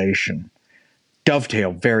organization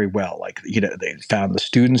dovetail very well. Like, they found the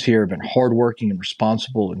students here have been hardworking and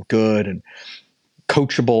responsible and good and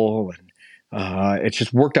coachable, and It's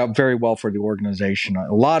just worked out very well for the organization.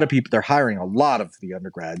 A lot of people, they're hiring a lot of the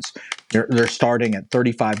undergrads. They're starting at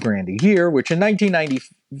 35 grand a year, which in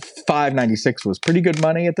 1995, 96 was pretty good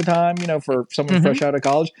money at the time, for someone fresh out of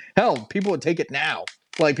college. Hell, people would take it now.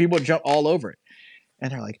 Like, people would jump all over it.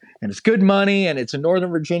 And they're like, and it's good money, and it's in Northern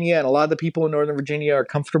Virginia, and a lot of the people in Northern Virginia are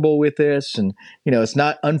comfortable with this, and it's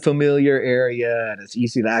not unfamiliar area, and it's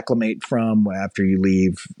easy to acclimate from after you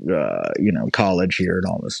leave, college here and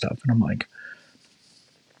all this stuff. And I'm like,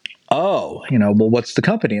 oh, well, what's the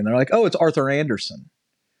company? And they're like, oh, it's Arthur Andersen.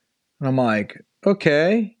 And I'm like,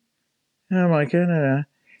 okay. And I'm like, and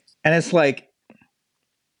it's like,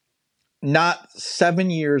 not 7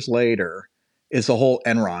 years later is the whole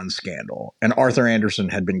Enron scandal. And Arthur Andersen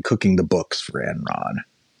had been cooking the books for Enron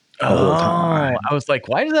the whole time. I was like,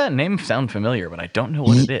 why does that name sound familiar? But I don't know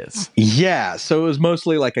what it is. Yeah. So it was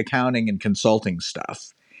mostly like accounting and consulting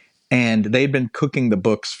stuff. And they'd been cooking the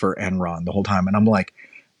books for Enron the whole time. And I'm like,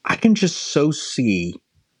 I can just so see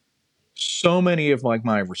so many of like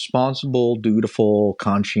my responsible, dutiful,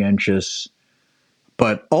 conscientious,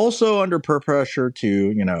 but also under pressure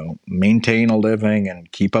to, maintain a living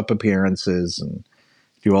and keep up appearances and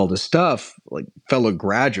do all this stuff, like fellow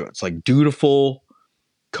graduates, like dutiful,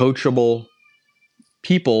 coachable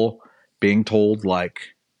people being told like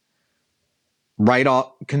right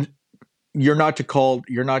off, you're not to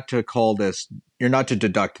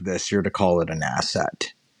deduct this, you're to call it an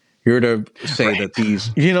asset. You're to say that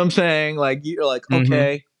these, you know what I'm saying? Like, you're like,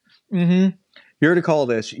 okay, you're to call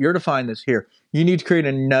this, you're to find this here. You need to create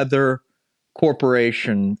another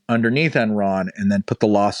corporation underneath Enron and then put the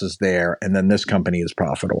losses there. And then this company is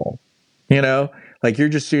profitable. Like you're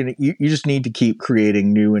just doing, you just need to keep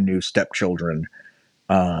creating new and new stepchildren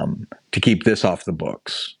to keep this off the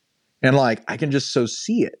books. And like, I can just so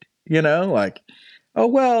see it, like, oh,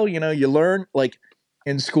 well, you learn like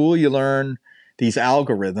in school, you learn these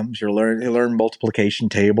algorithms, you learn multiplication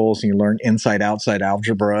tables, and you learn inside outside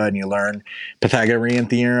algebra, and you learn Pythagorean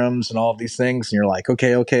theorems and all of these things. And you're like,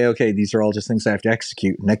 okay. These are all just things I have to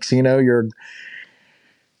execute. Next thing you know, you're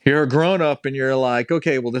a grown up and you're like,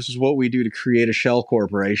 okay, well, this is what we do to create a shell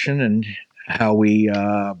corporation and how we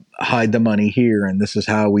hide the money here. And this is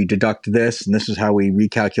how we deduct this. And this is how we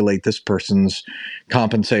recalculate this person's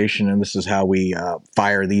compensation. And this is how we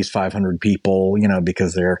fire these 500 people,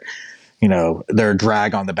 because they're a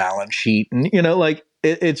drag on the balance sheet. And, like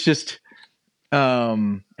it's just,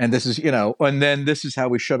 and this is, and then this is how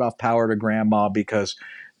we shut off power to grandma because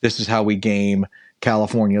this is how we game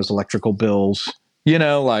California's electrical bills.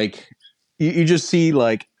 Like you just see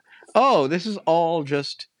like, oh, this is all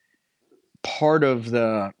just part of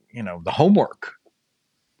the, the homework,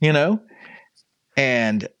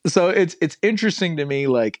 and so it's interesting to me,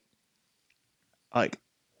 like I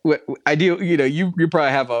do, you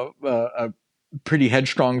probably have a pretty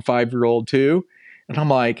headstrong 5-year-old too. And I'm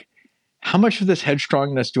like, how much of this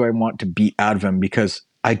headstrongness do I want to beat out of him? Because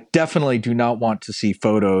I definitely do not want to see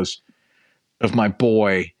photos of my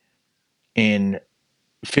boy in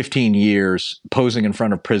 15 years posing in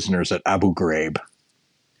front of prisoners at Abu Ghraib.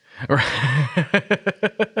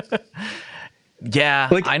 Yeah,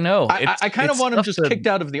 like, I know. I kind of want him just kicked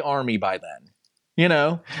out of the army by then,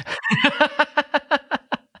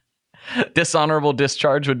 Dishonorable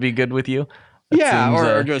discharge would be good with you.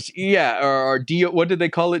 Or what did they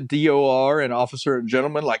call it? DOR, and officer and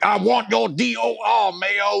gentleman. Like, I want your DOR,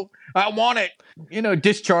 Mayo. I want it.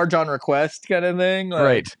 Discharge on request kind of thing. Like,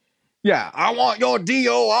 right. Yeah, I want your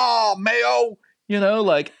DOR, Mayo. I'm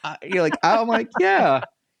like, yeah,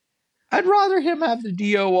 I'd rather him have the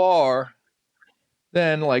DOR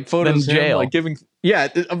than like photos of him like giving. Yeah,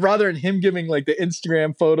 rather than him giving like the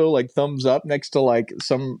Instagram photo like thumbs up next to like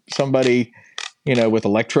somebody, with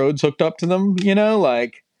electrodes hooked up to them. I've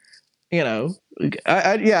like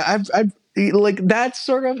that's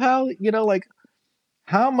sort of how like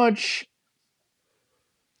how much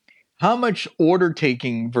order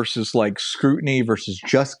taking versus like scrutiny versus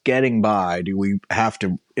just getting by do we have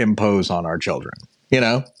to impose on our children?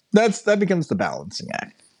 That becomes the balancing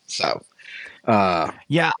act. So.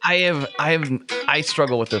 Yeah, I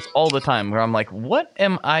struggle with this all the time where I'm like, what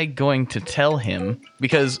am I going to tell him?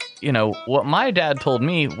 Because, what my dad told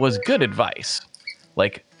me was good advice.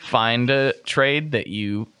 Like, find a trade that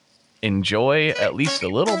you enjoy at least a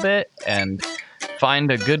little bit and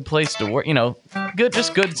find a good place to work, good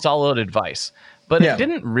solid advice. But it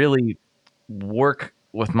didn't really work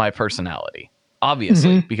with my personality,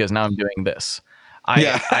 obviously, because now I'm doing this.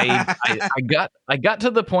 I got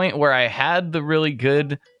to the point where I had the really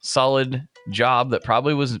good, solid job that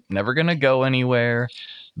probably was never going to go anywhere,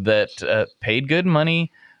 that paid good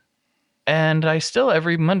money, And I still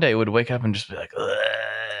every Monday would wake up and just be like,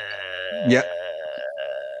 Yep.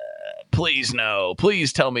 please no,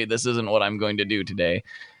 please tell me this isn't what I'm going to do today.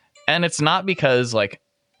 And it's not because like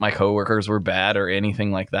my coworkers were bad or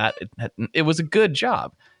anything like that. It was a good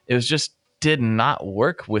job. It was just did not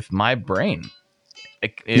work with my brain.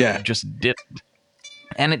 It just didn't.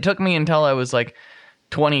 And it took me until I was like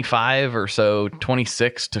 25 or so,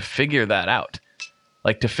 26 to figure that out.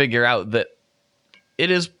 Like to figure out that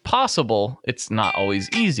it is possible. It's not always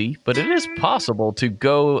easy, but it is possible to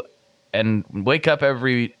go and wake up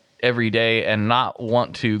every day and not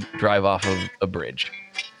want to drive off of a bridge.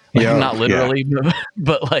 Like, not literally,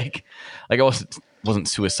 but like I wasn't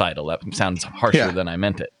suicidal. That sounds harsher than I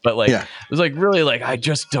meant it. But like it was like really like I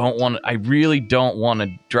really don't want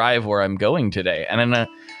to drive where I'm going today. And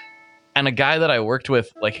a guy that I worked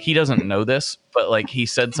with, like he doesn't know this, but like he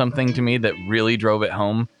said something to me that really drove it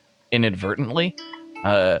home inadvertently.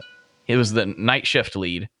 It was the night shift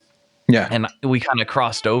lead. Yeah. And we kind of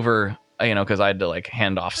crossed over, because I had to like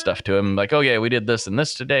hand off stuff to him. Like, oh yeah, we did this and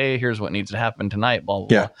this today. Here's what needs to happen tonight. Blah, blah,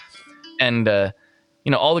 blah. And,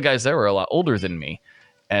 all the guys there were a lot older than me.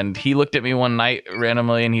 And he looked at me one night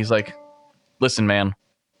randomly and he's like, listen, man,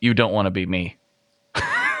 you don't want to be me.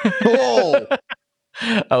 Oh.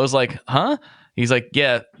 I was like, huh? He's like,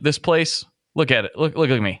 yeah, this place, look at it. Look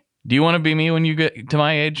at me. Do you want to be me when you get to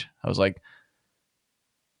my age? I was like,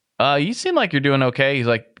 you seem like you're doing okay. He's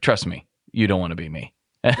like, trust me, you don't want to be me.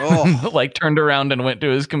 Like turned around and went to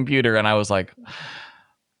his computer and I was like,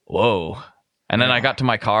 whoa. And then I got to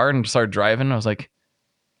my car and started driving. I was like,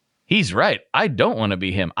 he's right. I don't want to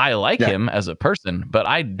be him. I like him as a person, but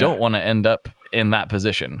I don't want to end up in that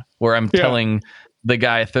position where I'm telling the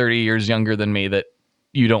guy 30 years younger than me that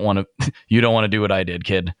you don't want to do what I did,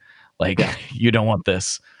 kid. Like you don't want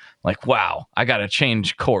this. Like, wow, I got to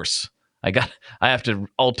change course. I have to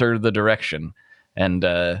alter the direction. And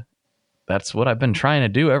that's what I've been trying to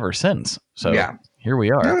do ever since. So here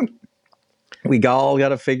we are. We all got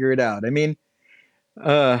to figure it out. I mean,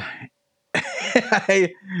 I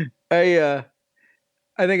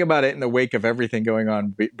think about it in the wake of everything going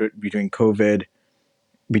on between COVID,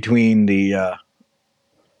 between the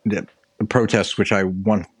protests, which I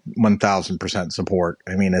 1000% support.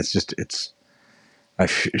 I mean, I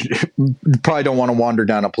probably don't want to wander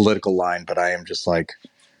down a political line, but I am just like,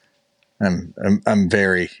 I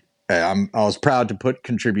was proud to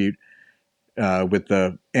contribute with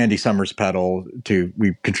the Andy Summers pedal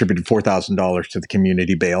we contributed $4,000 to the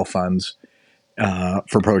community bail funds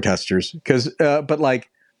for protesters. But like,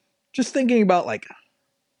 just thinking about like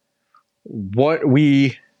what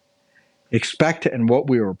we expect and what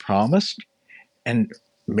we were promised, and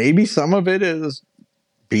maybe some of it is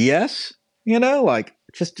BS, like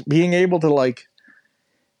just being able to like,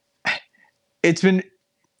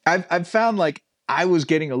 I've found like I was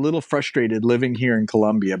getting a little frustrated living here in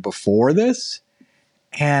Columbia before this.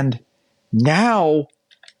 And now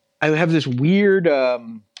I have this weird,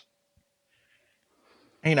 I'm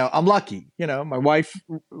lucky, my wife,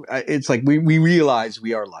 it's like we realize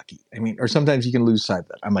we are lucky. I mean, or sometimes you can lose sight of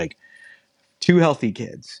that. I'm like, 2 healthy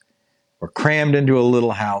kids. We're crammed into a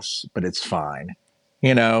little house, but it's fine.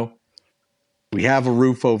 We have a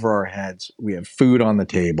roof over our heads. We have food on the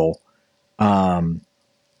table.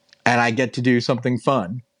 And I get to do something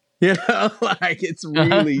fun, like it's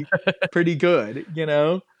really pretty good,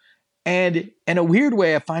 and in a weird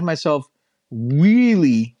way, I find myself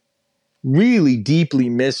really, really deeply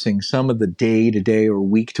missing some of the day-to-day or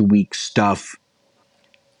week-to-week stuff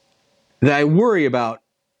that I worry about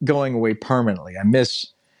going away permanently. I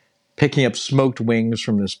miss picking up smoked wings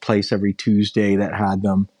from this place every Tuesday that had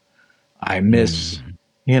them. I miss,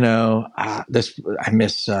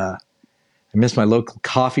 I miss my local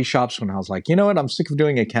coffee shops when I was like, you know what? I'm sick of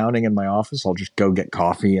doing accounting in my office. I'll just go get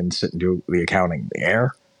coffee and sit and do the accounting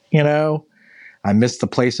there. I miss the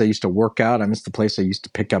place I used to work out. I miss the place I used to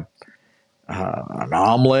pick up an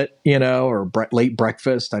omelet, or late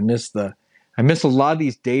breakfast. I miss a lot of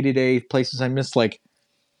these day-to-day places. I miss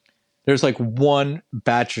there's like one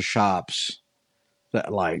batch of shops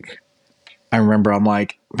that like, I remember I'm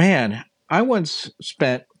like, man, I once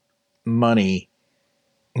spent money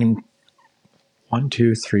in 5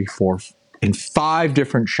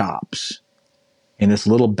 different shops in this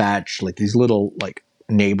little batch, like these little like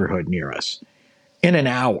neighborhood near us, in an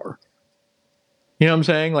hour. You know what I'm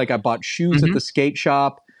saying? Like I bought shoes at the skate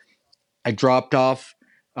shop. I dropped off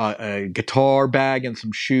a guitar bag and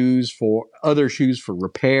some shoes for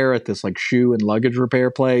repair at this like shoe and luggage repair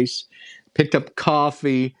place. Picked up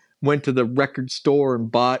coffee, went to the record store and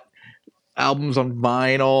bought albums on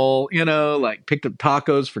vinyl, like picked up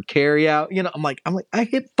tacos for carry out. I'm like, I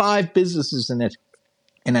hit 5 businesses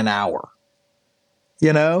in an hour,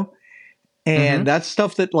 and that's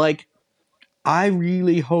stuff that like, I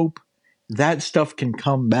really hope that stuff can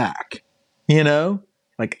come back,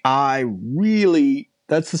 like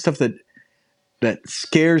that's the stuff that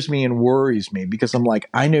scares me and worries me, because I'm like,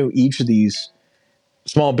 I know each of these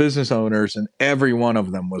small business owners, and every one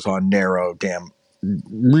of them was on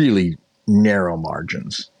really narrow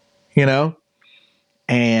margins,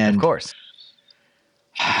 and Of course.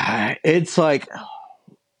 it's like,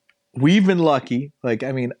 we've been lucky. Like,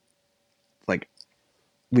 I mean, like,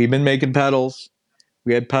 we've been making pedals.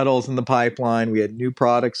 We had pedals in the pipeline. We had new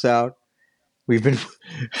products out. We've been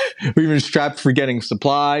we've been strapped for getting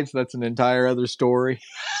supplies. That's an entire other story.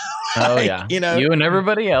 Oh, Like, yeah. You and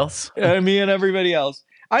everybody else. Me and everybody else.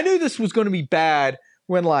 I knew this was going to be bad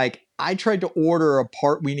when, like, I tried to order a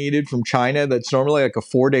part we needed from China that's normally like a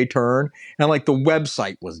 4-day turn, and like the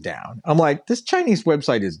website was down. I'm like, this Chinese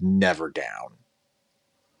website is never down.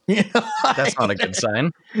 That's not a good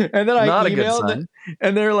sign. And then I Not a good emailed sign.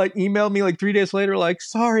 and they're like, emailed me like 3 days later, like,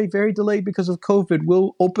 sorry, very delayed because of COVID.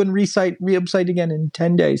 We'll open re-website again in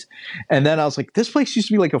 10 days. And then I was like, this place used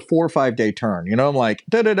to be like a 4 or 5 day turn. I'm like,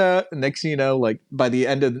 da-da-da. And next thing you know, like, by the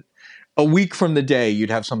end of a week from the day, you'd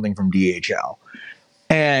have something from DHL.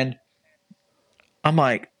 And I'm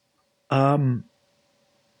like, when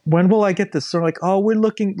will I get this? They're like, oh, we're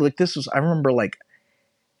looking, like, this was, I remember, like,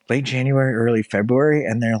 late January, early February,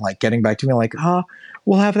 and they're like getting back to me like,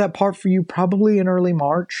 we'll have that part for you probably in early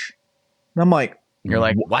March. And I'm like, you're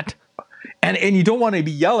like, what? And you don't want to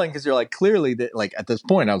be yelling, because you're like, clearly that, like, at this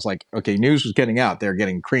point I was like, okay, news was getting out. They're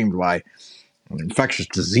getting creamed by an infectious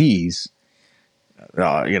disease,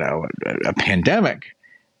 a pandemic.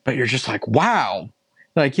 But you're just like, wow.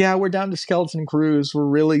 Like, yeah, we're down to skeleton crews. We're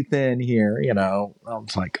really thin here. I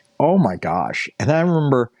was like, oh my gosh. And I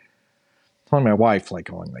remember telling my wife, like,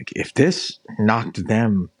 going, like, if this knocked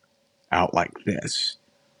them out like this,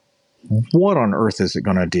 what on earth is it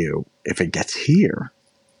going to do if it gets here?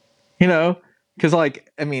 Because,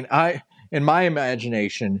 like, I mean, in my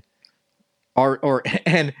imagination,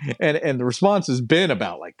 and the response has been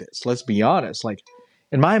about like this. Let's be honest. Like,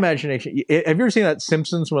 in my imagination, have you ever seen that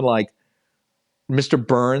Simpsons when, like, Mr.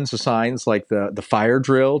 Burns assigns, like, the fire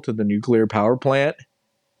drill to the nuclear power plant?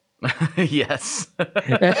 Yes.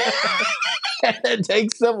 And it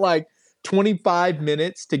takes them like 25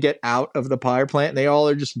 minutes to get out of the power plant, and they all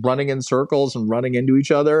are just running in circles and running into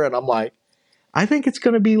each other. And I'm like, I think it's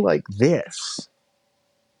going to be like this.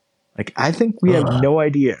 Like, I think we have no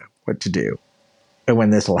idea what to do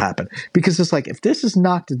when this will happen, because it's like, if this has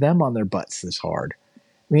knocked them on their butts this hard,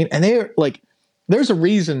 I mean, and they're like, there's a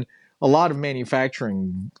reason a lot of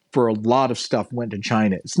manufacturing for a lot of stuff went to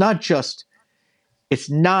China. It's not just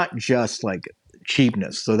like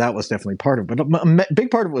cheapness. So that was definitely part of it. But a big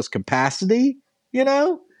part of it was capacity,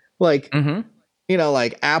 like,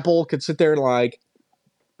 like Apple could sit there and like,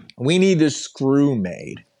 we need this screw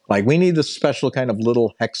made. Like, we need this special kind of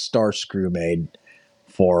little hex star screw made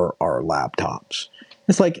for our laptops.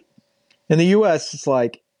 It's like, in the US, it's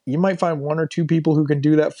like, you might find 1 or 2 people who can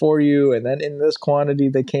do that for you. And then in this quantity,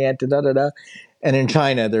 they can't, And in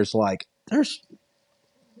China, there's well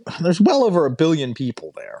over 1 billion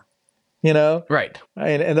people there. Right.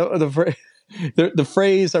 And the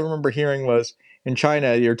phrase I remember hearing was, in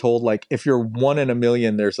China, you're told, like, if you're 1 in 1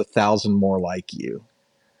 million, there's 1,000 more like you.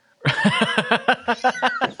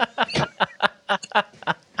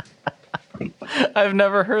 I've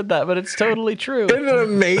never heard that, but it's totally true. Isn't it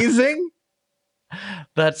amazing?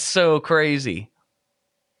 That's so crazy.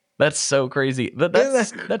 That's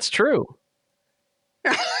true.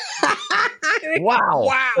 Wow.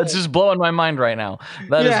 That's just blowing my mind right now.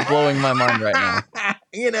 That is blowing my mind right now.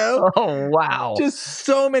 Oh, wow. Just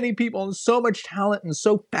so many people and so much talent and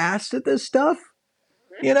so fast at this stuff,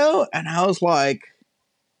 and I was like,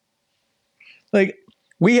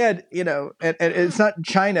 we had, and it's not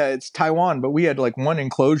China, it's Taiwan, but we had like one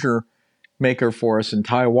enclosure maker for us in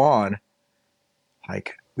Taiwan.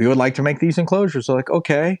 Like, we would like to make these enclosures. So, like,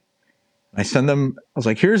 okay. I send them, I was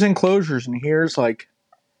like, here's enclosures, and here's like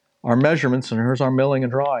our measurements, and here's our milling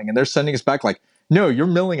and drawing. And they're sending us back like, no, your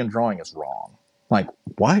milling and drawing is wrong. Like,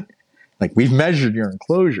 what? Like, we've measured your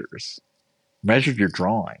enclosures, measured your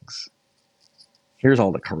drawings. Here's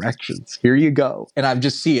all the corrections. Here you go. And I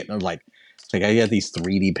just see it, and I'm like, I get these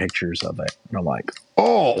 3D pictures of it. And I'm like,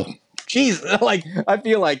 oh, geez. Like, I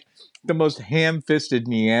feel like the most ham-fisted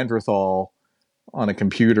Neanderthal on a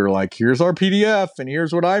computer. Like, here's our PDF, and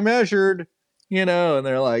here's what I measured, and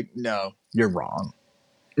they're like, no, you're wrong.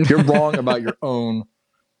 You're wrong about your own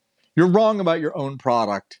you're wrong about your own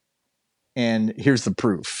product, and here's the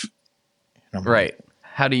proof. Right.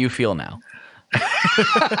 How do you feel now?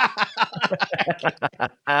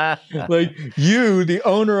 Like, you, the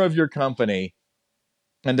owner of your company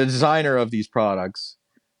and the designer of these products,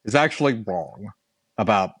 is actually wrong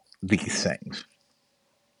about these things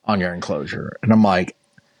on your enclosure. And I'm like,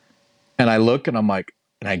 and I look and I'm like,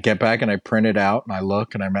 and I get back and I print it out and I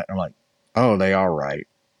look and I'm like, oh, they are right.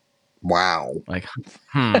 Wow. Like,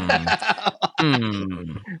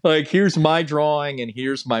 Like, here's my drawing and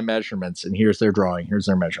here's my measurements and here's their drawing, here's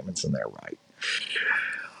their measurements, and they're right.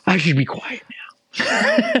 I should be quiet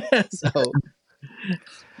now.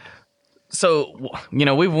 So, you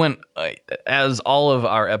know, we've went, as all of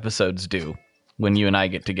our episodes do when you and I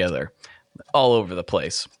get together, all over the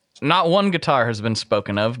place. Not one guitar has been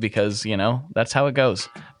spoken of because, you know, that's how it goes.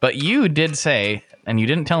 But you did say, and you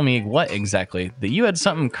didn't tell me what exactly, that you had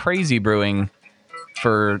something crazy brewing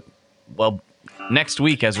for, well, next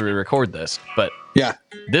week as we record this. But yeah,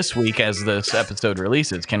 this week as this episode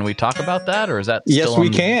releases, can we talk about that, or is that yes, still we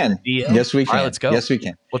on can. the DL? Yes, we can. All right, let's go. Yes, we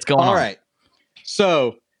can. What's going on? All right.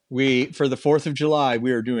 So for the 4th of July,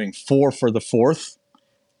 we are doing 4 for the 4th,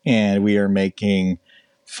 and we are making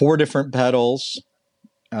 4 different pedals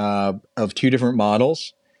of 2 different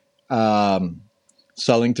models,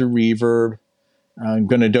 selling through Reverb. I'm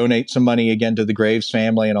going to donate some money again to the Graves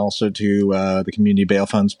family and also to the community bail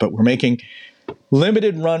funds. But we're making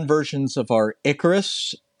limited run versions of our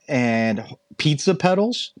Icarus and Pizza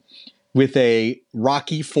pedals with a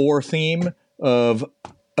Rocky IV theme of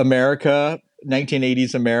America,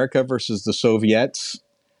 1980s America versus the Soviets.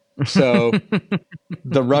 So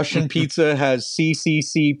the Russian Pizza has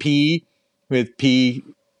CCCP with P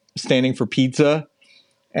standing for pizza,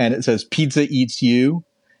 and it says "Pizza Eats You,"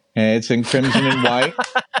 and it's in crimson and white.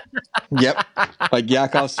 Yep, like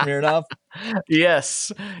Yakov Smirnov.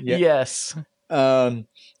 Yes, Yep. yes. And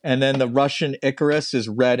then the Russian Icarus is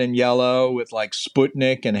red and yellow with like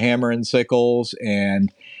Sputnik and Hammer and Sickles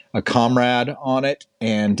and a comrade on it,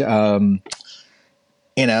 and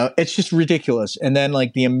you know, it's just ridiculous. And then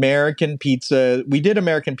like the American Pizza, we did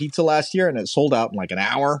American Pizza last year, and it sold out in like an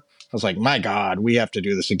hour. I was like, my God, we have to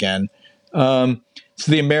do this again. So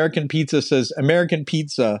the American Pizza says American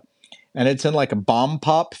Pizza, and it's in like a bomb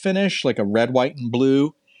pop finish, like a red, white, and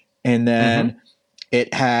blue. And then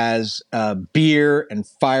it has beer and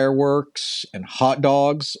fireworks and hot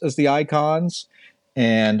dogs as the icons.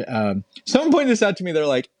 And someone pointed this out to me. They're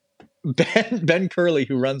like, Ben Curley,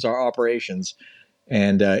 who runs our operations,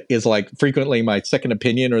 and is like frequently my second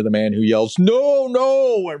opinion, or the man who yells no,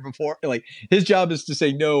 no, or before, like, his job is to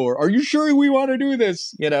say no, or are you sure we want to do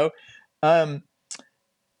this, you know.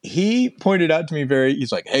 He pointed out to me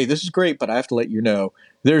he's like, hey, this is great, but I have to let you know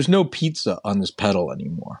there's no pizza on this pedal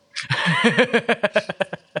anymore.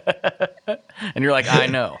 And you're like, I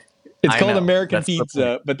know. It's called American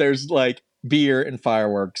Pizza, but there's like beer and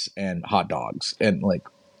fireworks and hot dogs and like,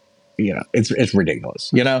 you know, it's ridiculous,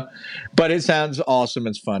 you know, but it sounds awesome.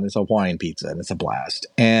 It's fun. It's a Hawaiian pizza and it's a blast.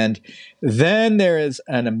 And then there is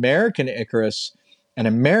an American Icarus. An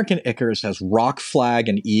American Icarus has rock, flag,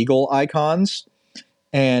 and eagle icons.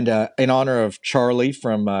 And in honor of Charlie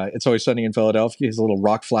from It's Always Sunny in Philadelphia, his little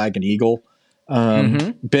rock, flag, and eagle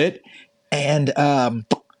bit. And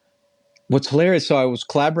what's hilarious, so I was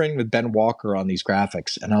collaborating with Ben Walker on these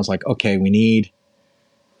graphics, and I was like, okay, we need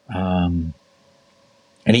an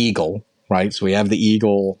eagle, right? So we have the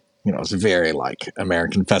eagle, you know, it's a very like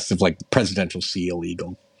American festive, like presidential seal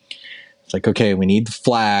eagle. It's like, okay, we need the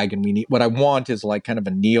flag, and we need, what I want is like kind of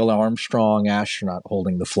a Neil Armstrong astronaut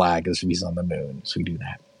holding the flag as if he's on the moon. So we do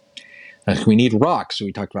that. And we need rocks. So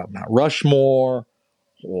we talked about Mount Rushmore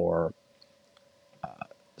or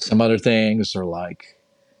some other things, or like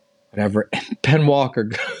whatever. And Ben Walker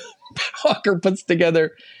puts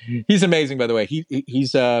together. He's amazing, by the way. He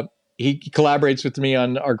collaborates with me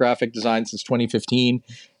on our graphic design since 2015,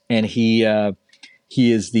 and he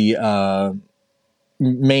is the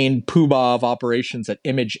main poobah of operations at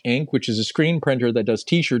Image Inc., which is a screen printer that does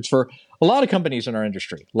T-shirts for a lot of companies in our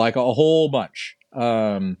industry, like a whole bunch.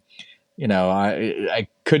 You know, I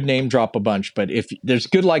could name drop a bunch, but if there's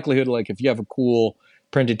good likelihood, like if you have a cool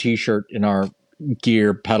printed T-shirt in our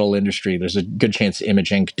gear pedal industry, there's a good chance Image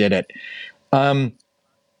Inc. did it.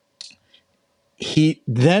 He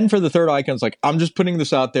then, for the third icon, is like, I'm just putting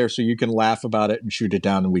this out there so you can laugh about it and shoot it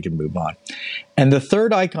down and we can move on. And the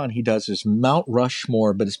third icon he does is Mount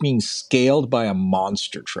Rushmore, but it's being scaled by a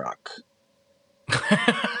monster truck.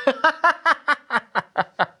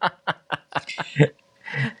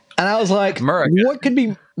 And I was like, America.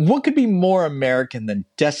 what could be more American than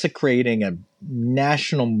desecrating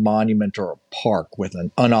national monument or a park with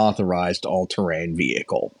an unauthorized all-terrain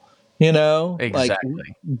vehicle. You know, Exactly.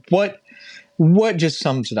 like what just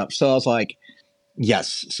sums it up? So I was like,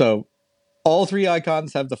 yes. So all three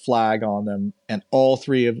icons have the flag on them, and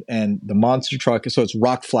and the monster truck. So it's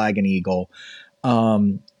rock, flag, and eagle.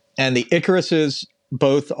 And the Icaruses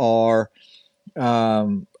both are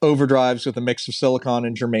overdrives with a mix of silicon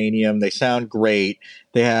and germanium. They sound great.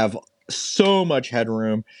 They have so much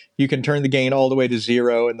headroom. You can turn the gain all the way to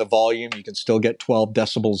 0, and the volume you can still get 12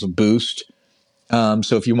 decibels of boost.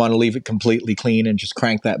 So if you want to leave it completely clean and just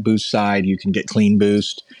crank that boost side, you can get clean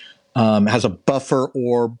boost. It has a buffer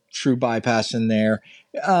or true bypass in there.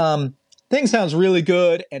 Thing sounds really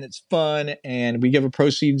good, and it's fun. And we give a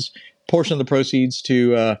portion of the proceeds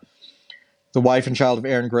to the wife and child of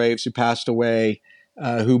Aaron Graves, who passed away,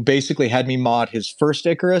 who basically had me mod his first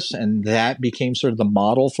Icarus, and that became sort of the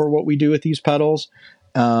model for what we do with these pedals.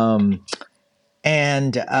 I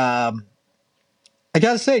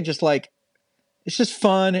gotta say, just like, it's just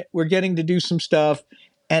fun. We're getting to do some stuff,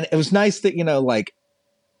 and it was nice that, like,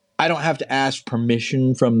 I don't have to ask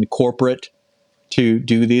permission from the corporate to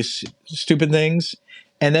do these stupid things.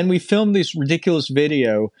 And then we filmed this ridiculous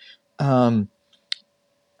video. I've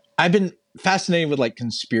been fascinated with like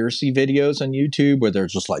conspiracy videos on YouTube where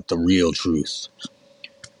there's just like the real truth.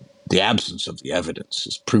 The absence of the evidence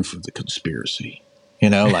is proof of the conspiracy.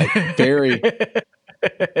 Like very.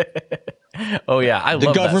 Oh yeah, I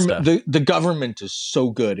love that stuff. The government is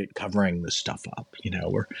so good at covering this stuff up.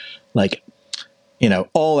 We're like,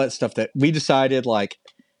 all that stuff that we decided like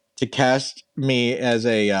to cast me as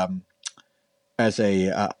a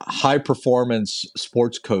high performance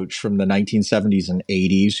sports coach from the 1970s and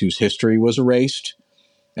 80s whose history was erased,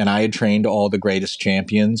 and I had trained all the greatest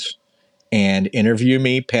champions, and interview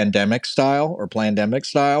me pandemic style.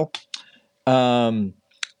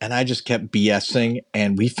 And I just kept BSing,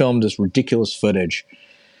 and we filmed this ridiculous footage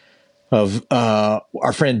of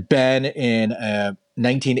our friend Ben in a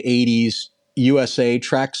 1980s USA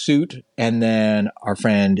tracksuit, and then our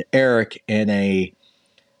friend Eric in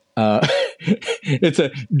it's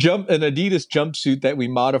an Adidas jumpsuit that we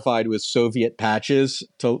modified with Soviet patches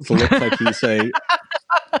to look like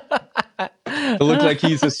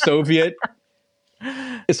he's a Soviet.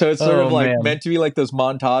 So it's sort of like meant to be like those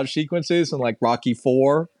montage sequences in like Rocky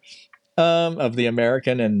IV, of the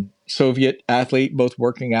American and Soviet athlete both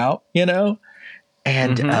working out, and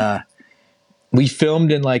we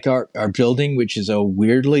filmed in like our building, which is a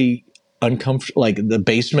weirdly uncomfortable, like the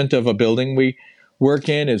basement of a building we work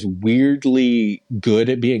in is weirdly good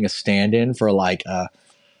at being a stand-in for like a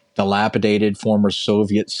dilapidated former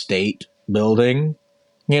Soviet state building.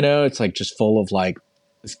 It's like just full of like,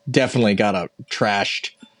 it's definitely got a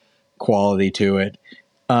trashed quality to it.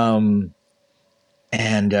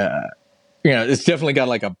 It's definitely got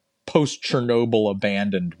like a post-Chernobyl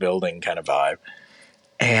abandoned building kind of vibe.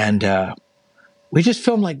 And we just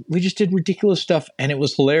did ridiculous stuff, and it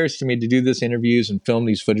was hilarious to me to do this interviews and film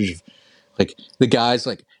these footage of like the guys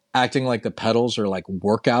like acting like the pedals are like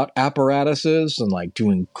workout apparatuses and like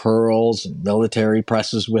doing curls and military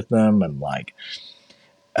presses with them. And like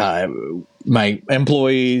my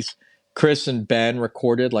employees, Chris and Ben,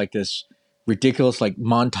 recorded like this ridiculous like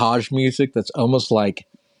montage music that's almost like,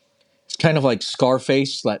 it's kind of like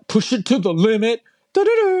Scarface, like push it to the limit,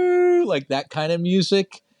 like that kind of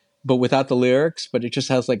music, but without the lyrics. But it just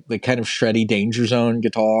has like the kind of shreddy Danger Zone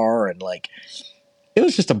guitar, and like it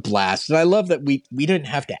was just a blast. And I love that we didn't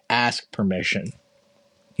have to ask permission,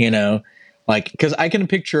 like, because I can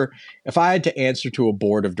picture if I had to answer to a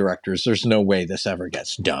board of directors, there's no way this ever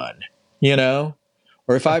gets done, or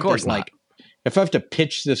if I have to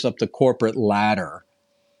pitch this up the corporate ladder,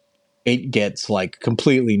 it gets like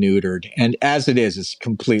completely neutered. And as it is, it's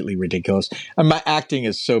completely ridiculous. And my acting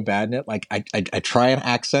is so bad in it. Like I try an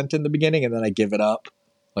accent in the beginning and then I give it up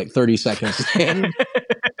like 30 seconds in.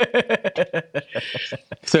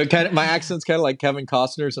 So my accent's kind of like Kevin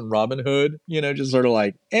Costner's in Robin Hood, just sort of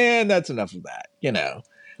like, and that's enough of that,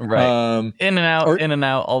 Right. In and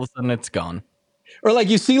out. All of a sudden it's gone. Or like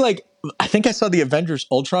you see, like, I think I saw the Avengers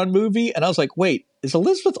Ultron movie, and I was like, wait, is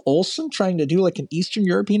Elizabeth Olsen trying to do like an Eastern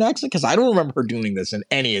European accent? Because I don't remember her doing this in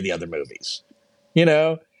any of the other movies.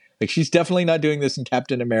 Like she's definitely not doing this in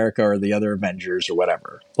Captain America or the other Avengers or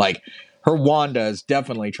whatever. Like her Wanda is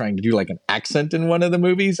definitely trying to do like an accent in one of the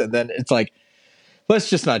movies, and then it's like, let's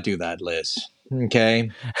just not do that, Liz. Okay,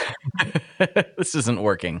 this isn't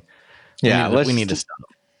working. Yeah, we need to stop.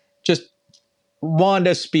 Just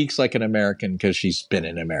Wanda speaks like an American because she's been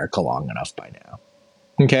in America long enough by now.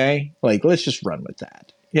 Okay, like let's just run with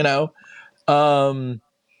that,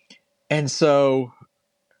 And so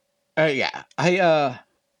Yeah,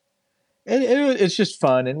 it's just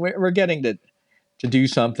fun, and we're getting to do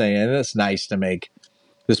something, and it's nice to make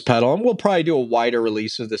this pedal. And we'll probably do a wider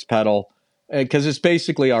release of this pedal because it's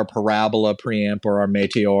basically our Parabola preamp or our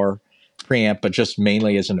Meteor preamp, but just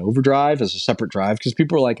mainly as an overdrive, as a separate drive. Because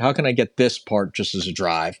people are like, how can I get this part just as a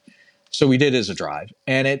drive? So we did as a drive,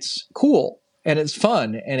 and it's cool, and it's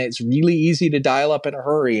fun, and it's really easy to dial up in a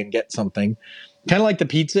hurry and get something. Kind of like the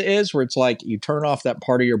pizza is, where it's like you turn off that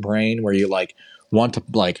part of your brain where you like want to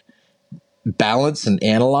like balance and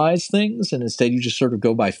analyze things, and instead you just sort of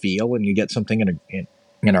go by feel and you get something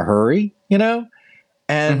in a hurry, you know?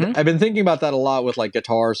 And I've been thinking about that a lot with like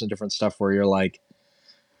guitars and different stuff where you're like,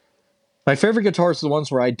 my favorite guitars are the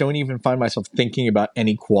ones where I don't even find myself thinking about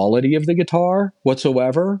any quality of the guitar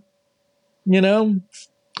whatsoever, you know?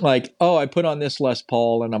 Like, oh, I put on this Les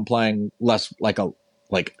Paul and I'm playing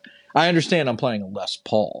I understand I'm playing a Les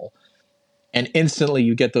Paul, and instantly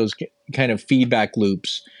you get those kind of feedback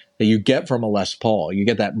loops that you get from a Les Paul. You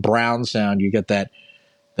get that brown sound, you get that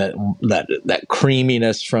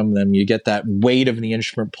creaminess from them, you get that weight of the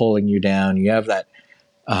instrument pulling you down. You have that,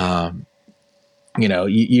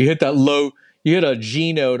 you hit that low, you hit a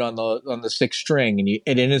G note on the sixth string, and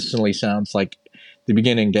it instantly sounds like the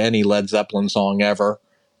beginning to any Led Zeppelin song ever,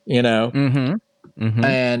 you know.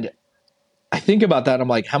 And I think about that. I'm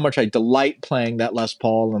like, how much I delight playing that Les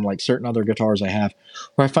Paul and like certain other guitars I have,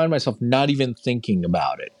 where I find myself not even thinking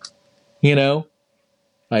about it. You know,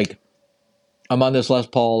 like I'm on this Les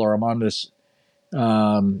Paul, or I'm on this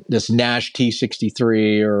Nash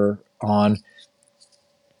T63, or on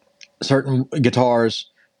certain guitars.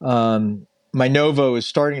 My Novo is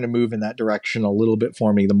starting to move in that direction a little bit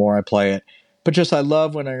for me the more I play it. But just I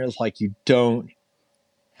love when it's like you don't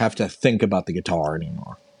have to think about the guitar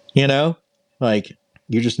anymore. You know? Like,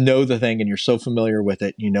 you just know the thing and you're so familiar with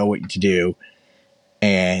it, you know what to do,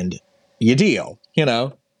 and you deal, you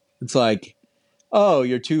know? It's like, oh,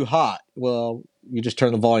 you're too hot. Well, you just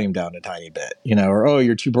turn the volume down a tiny bit, you know, or, oh,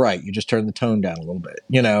 you're too bright. You just turn the tone down a little bit,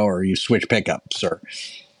 you know, or you switch pickups, or,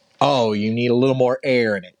 oh, you need a little more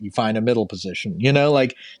air in it. You find a middle position, you know,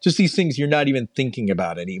 like just these things you're not even thinking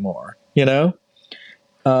about anymore, you know?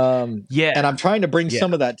 Yeah. And I'm trying to bring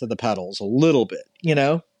some of that to the pedals a little bit, you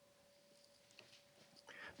know?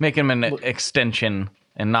 Make them an extension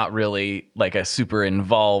and not really like a super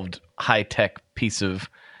involved high-tech piece of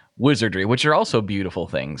wizardry, which are also beautiful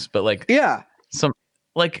things. But like, yeah,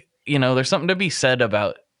 there's something to be said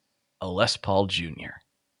about a Les Paul Jr.,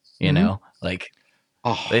 you know, like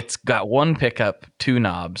it's got one pickup, two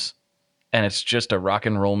knobs, and it's just a rock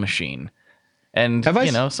and roll machine. And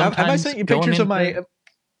sometimes have I sent you pictures of my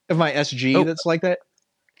SG that's like that?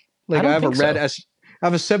 Like I have I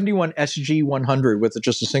have a 71 SG 100 with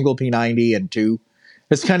just a single P90 and two.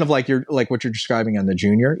 It's kind of like what you're describing on the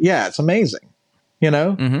Junior. Yeah, it's amazing. You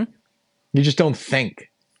know, you just don't think.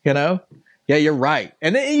 You know, yeah, you're right,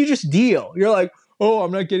 and then you just deal. You're like, oh,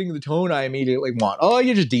 I'm not getting the tone I immediately want. Oh,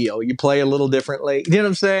 you just deal. You play a little differently. You know what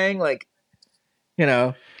I'm saying? Like, you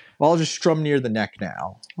know, I'll just strum near the neck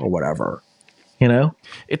now or whatever. You know,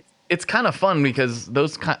 it's kind of fun because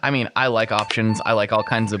I like options. I like all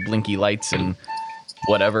kinds of blinky lights and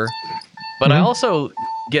whatever, but I also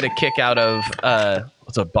get a kick out of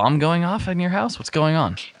what's a bomb going off in your house? What's going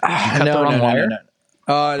on? Did you cut the wrong wire?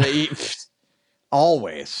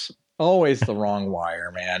 Always the wrong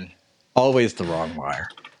wire, man. Always the wrong wire.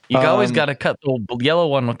 You always got to cut the yellow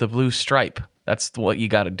one with the blue stripe. That's what you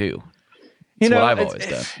got to do. That's what I've always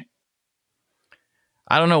done.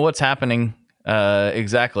 I don't know what's happening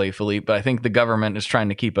exactly, Philippe, but I think the government is trying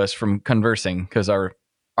to keep us from conversing because our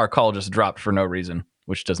call just dropped for no reason,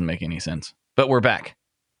 which doesn't make any sense. But we're back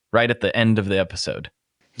right at the end of the episode.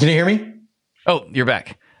 Can you hear me? Oh, you're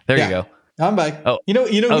back. There you go. I'm back. Oh, you know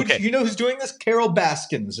who's doing this? Carol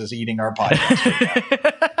Baskins is eating our podcast right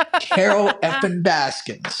now. Carol effing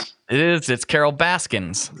Baskins. It is. It's Carol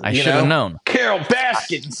Baskins. I should have known. Carol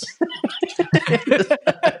Baskins.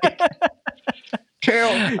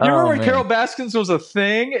 Carol, you remember when Carol Baskins was a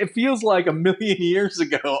thing? It feels like a million years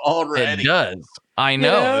ago already. It does. I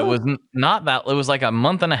know. It was not that. It was like a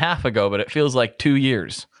month and a half ago, but it feels like 2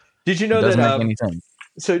 years. Did you know it doesn't make any sense.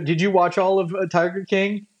 So did you watch all of Tiger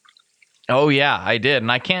King? Oh yeah, I did,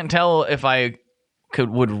 and I can't tell if I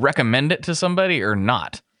would recommend it to somebody or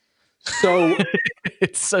not. So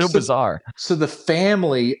it's so bizarre. So the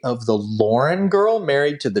family of the Lauren girl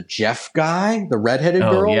married to the Jeff guy, the redheaded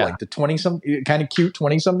girl, like the 20-something, kind of cute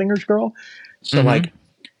 20-somethingers girl. So like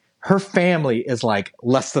her family is like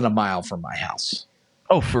less than a mile from my house.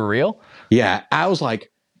 Oh, for real? Yeah. I was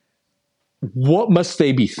like, what must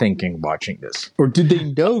they be thinking watching this? Or did they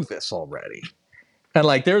know this already? And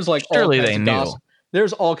like, there's like Surely all kinds they of knew. gossip.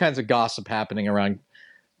 There's all kinds of gossip happening around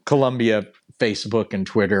Columbia, Facebook, and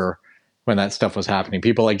Twitter when that stuff was happening.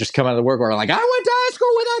 People like just come out of the work or like, I went to high school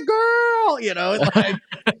with that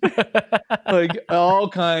girl, like all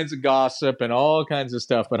kinds of gossip and all kinds of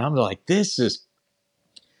stuff. But I'm like, he's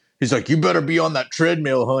like, you better be on that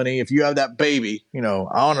treadmill, honey. If you have that baby, I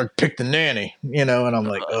want to pick the nanny, and I'm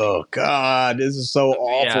like, oh God, this is so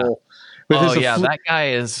awful. Yeah. That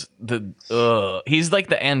guy is he's like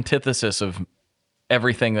the antithesis of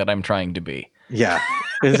everything that I'm trying to be. Yeah.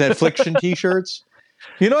 Is that affliction t-shirts?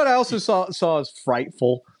 You know what I also saw as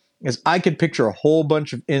frightful is I could picture a whole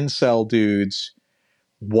bunch of incel dudes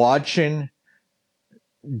watching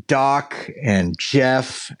Doc and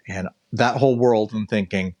Jeff and that whole world and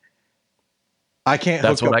thinking, I can't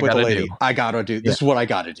hook up with a lady. I gotta do this. Is what I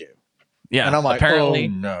gotta do. Yeah. And I'm like, apparently, oh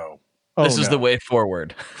no. This is the way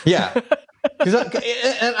forward. Yeah.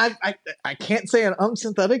 I can't say I'm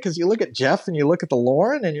unsympathetic because you look at Jeff and you look at the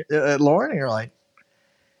Lauren and you're like,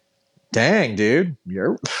 dang, dude,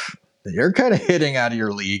 you're kind of hitting out of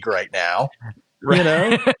your league right now.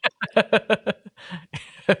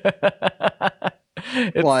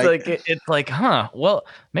 It's like, huh? Well,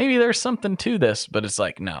 maybe there's something to this, but it's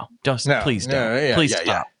like, no, please don't. Please stop.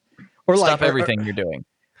 Yeah. Or stop everything you're doing.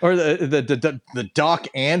 Or the Doc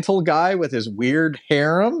Antle guy with his weird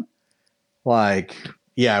harem. Like,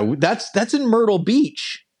 yeah, that's in Myrtle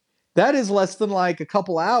Beach. That is less than like a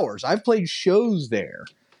couple hours. I've played shows there.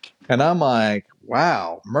 And I'm like,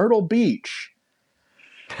 wow, Myrtle Beach.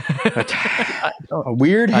 A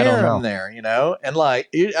weird harem there, And like,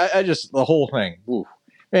 the whole thing. Ooh.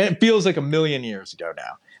 And it feels like a million years ago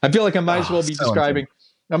now. I feel like I might as well be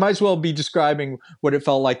describing what it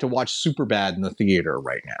felt like to watch Superbad in the theater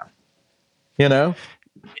right now.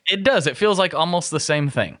 It does. It feels like almost the same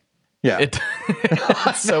thing. Yeah. It's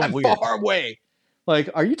so weird. Far away. Like,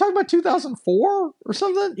 are you talking about 2004 or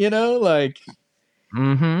something? Like.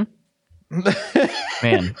 Mm-hmm.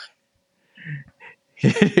 Man.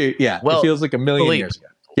 Yeah. Well, it feels like a million Philippe, years ago.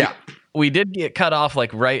 Yeah. We did get cut off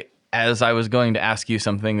like right as I was going to ask you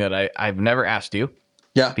something that I've never asked you.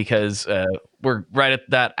 Yeah. Because we're right at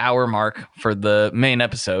that hour mark for the main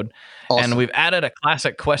episode. Awesome. And we've added a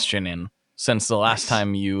classic question in since the last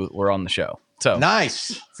time you were on the show. So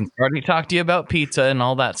nice. Since I already talked to you about pizza and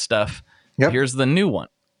all that stuff, here's the new one.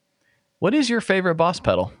 What is your favorite boss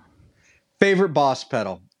pedal? Favorite boss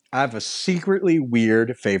pedal. I have a secretly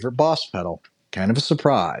weird favorite boss pedal. Kind of a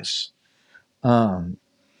surprise.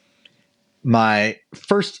 My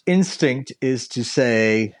first instinct is to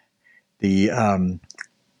say the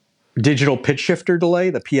digital pitch shifter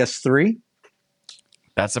delay, the PS3.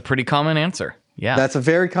 That's a pretty common answer. Yeah. That's a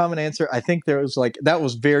very common answer. I think that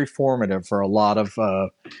was very formative for a lot of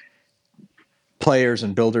players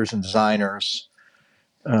and builders and designers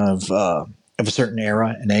of a certain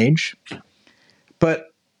era and age. But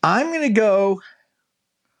I'm going to go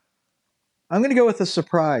with a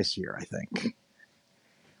surprise here, I think.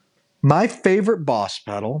 My favorite boss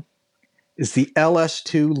pedal is the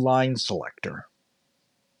LS2 line selector.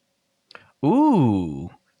 Ooh.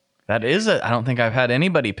 That is I don't think I've had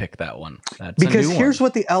anybody pick that one. That's because a new here's one.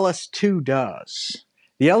 what the LS2 does.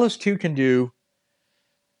 The LS2 can do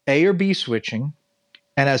A or B switching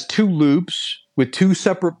and has two loops with two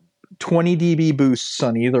separate 20 dB boosts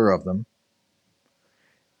on either of them.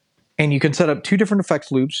 And you can set up two different effects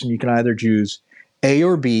loops, and you can either choose A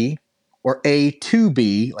or B, or A to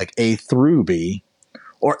B, like A through B,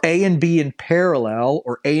 or A and B in parallel,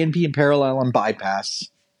 or A and B in parallel on bypass.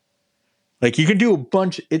 Like, you can do a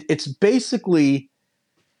bunch. It's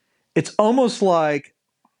almost like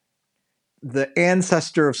the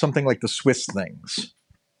ancestor of something like the Swiss Things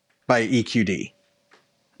by EQD,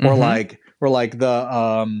 or like the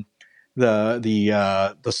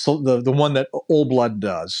one that Old Blood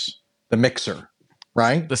does, the mixer,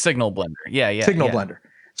 right? The signal blender, yeah, signal blender.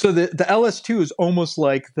 So the LS2 is almost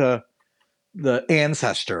like the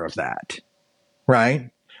ancestor of that, right?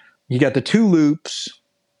 You got the two loops.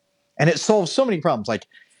 And it solves so many problems. Like,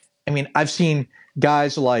 I mean, I've seen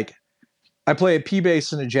guys like, I play a P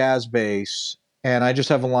bass and a jazz bass, and I just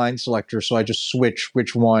have a line selector, so I just switch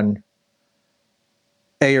which one,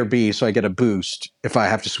 A or B, so I get a boost if I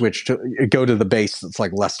have to go to the bass that's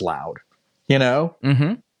like less loud,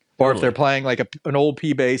 Mm-hmm. Or if they're playing like an old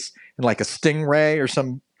P bass and like a Stingray or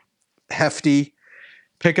some hefty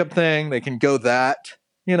pickup thing, they can go that,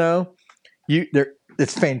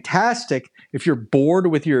 It's fantastic if you're bored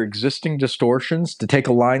with your existing distortions to take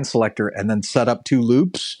a line selector and then set up two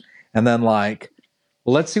loops and then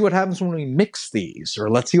let's see what happens when we mix these, or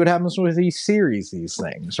let's see what happens when we series these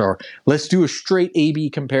things, or let's do a straight A-B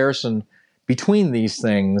comparison between these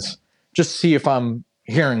things, just see if I'm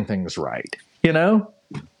hearing things right. You know,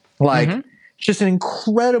 like it's just an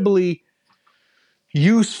incredibly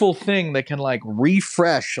useful thing that can like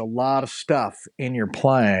refresh a lot of stuff in your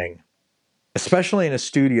playing, especially in a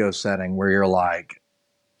studio setting where you're like,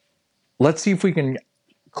 let's see if we can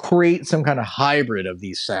create some kind of hybrid of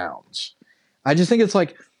these sounds. I just think it's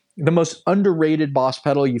like the most underrated Boss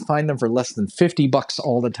pedal. You find them for less than $50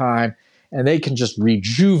 all the time, and they can just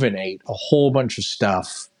rejuvenate a whole bunch of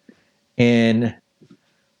stuff in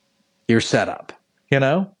your setup. You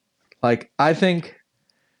know, like I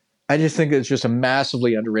just think it's just a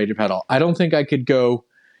massively underrated pedal. I don't think I could go.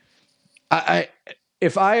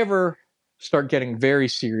 If I ever start getting very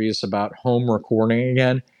serious about home recording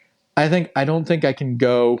again, I don't think I can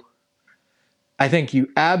go. I think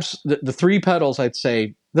the three pedals, I'd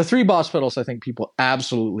say the three Boss pedals I think people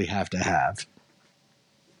absolutely have to have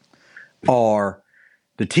are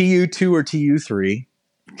the TU2 or TU3,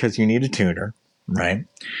 because you need a tuner, right?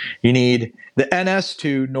 You need the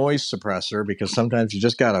NS2 noise suppressor, because sometimes you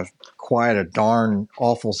just got to quiet a darn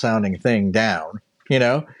awful sounding thing down, you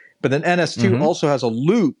know? But then NS2 also has a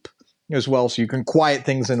loop as well, so you can quiet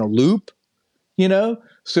things in a loop, you know?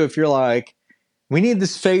 So if you're like, we need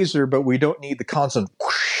this phaser, but we don't need the constant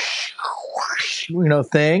whoosh, whoosh, you know,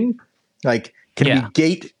 thing. Like, can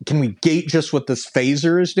we gate just what this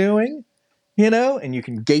phaser is doing? You know, and you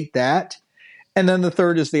can gate that. And then the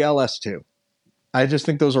third is the LS2. I just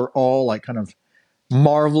think those are all like kind of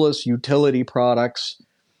marvelous utility products,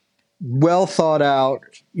 well thought out.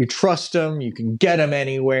 You trust them. You can get them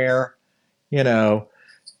anywhere. You know,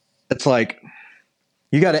 it's like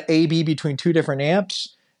you got an AB between two different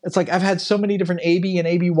amps. It's like I've had so many different AB and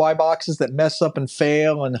ABY boxes that mess up and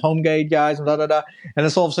fail, and home gate guys and and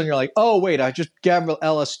it's all of a sudden you're like, oh wait, I just grab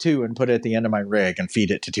LS2 and put it at the end of my rig and feed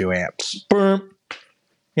it to 2 amps. Boom.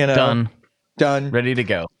 You know, done, ready to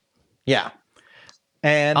go. Yeah,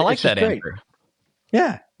 and I like that answer.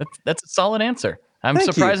 Yeah, that's a solid answer. I'm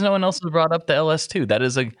surprised no one else has brought up the LS2. That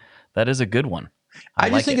is a good one. I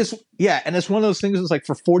just think it's one of those things. It's like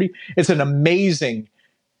for 40, it's an amazing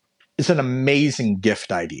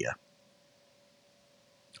gift idea.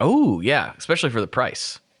 Oh yeah, especially for the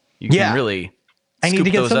price. You can really. I need to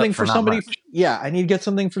get something for somebody. I need to get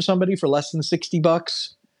something for somebody for less than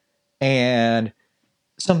 $60, and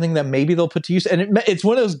something that maybe they'll put to use. And it's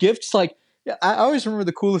one of those gifts. Like I always remember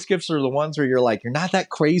the coolest gifts are the ones where you're like, you're not that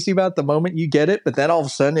crazy about the moment you get it, but then all of a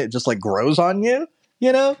sudden it just like grows on you.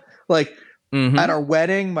 You know, like at our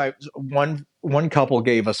wedding, my one couple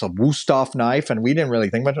gave us a Wusthof knife, and we didn't really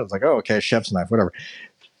think much. I was like, oh, okay, chef's knife, whatever.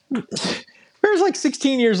 It was like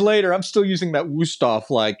 16 years later, I'm still using that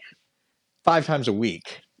Wusthof like 5 times a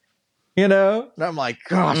week, you know? And I'm like,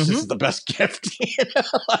 gosh, this is the best gift. You know?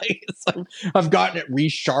 Like, I've gotten it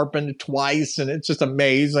resharpened twice, and it's just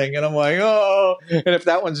amazing. And I'm like, oh, and if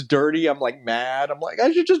that one's dirty, I'm like mad. I'm like,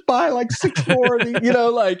 I should just buy like 6 more of these, you know,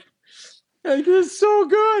 like it's so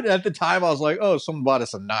good. At the time, I was like, oh, someone bought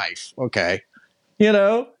us a knife. Okay. You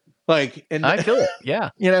know, like, and I feel it.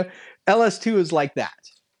 Yeah. You know, LS2 is like that,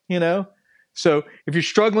 you know? So if you're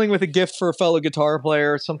struggling with a gift for a fellow guitar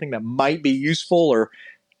player, something that might be useful or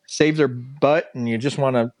save their butt, and you just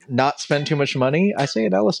want to not spend too much money, I say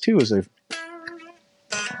an LS2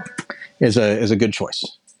 is a good choice.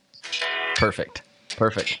 Perfect.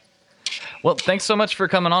 Well, thanks so much for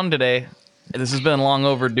coming on today. This has been long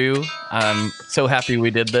overdue. I'm so happy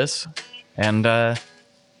we did this, and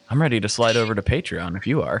I'm ready to slide over to Patreon if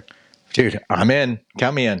you are. Dude, I'm in.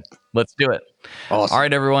 Count me in. Let's do it. Awesome. All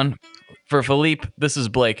right, everyone. For Philippe, this is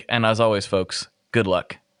Blake, and as always, folks, good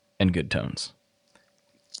luck and good tones.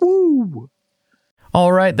 Woo!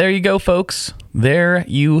 All right, there you go, folks. There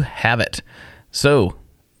you have it. So,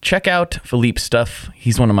 check out Philippe's stuff.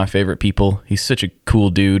 He's one of my favorite people. He's such a cool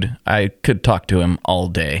dude. I could talk to him all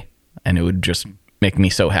day, and it would just make me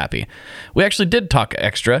so happy. We actually did talk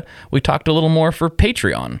extra. We talked a little more for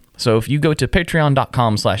Patreon. So if you go to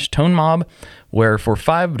patreon.com/tonemob, where for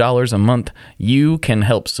 $5 a month, you can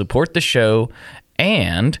help support the show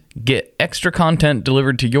and get extra content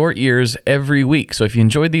delivered to your ears every week. So if you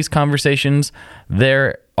enjoyed these conversations,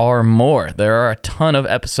 there are more. There are a ton of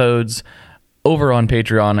episodes over on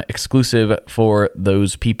Patreon exclusive for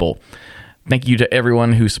those people. Thank you to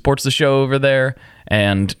everyone who supports the show over there.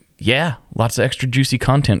 And yeah, lots of extra juicy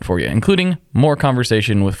content for you, including more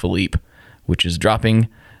conversation with Philippe, which is dropping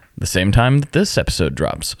the same time that this episode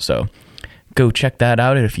drops. So go check that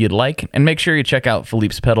out if you'd like. And make sure you check out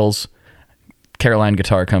Philippe's Pedals, Caroline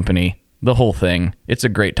Guitar Company, the whole thing. It's a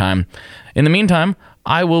great time. In the meantime,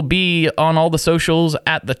 I will be on all the socials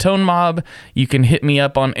at the Tone Mob. You can hit me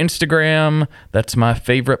up on Instagram. That's my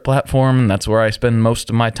favorite platform, and that's where I spend most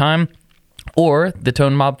of my time. Or the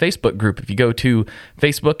Tone Mob Facebook group. If you go to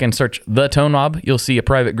Facebook and search The Tone Mob, you'll see a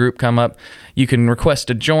private group come up. You can request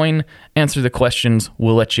to join, answer the questions,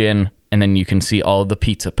 we'll let you in, and then you can see all of the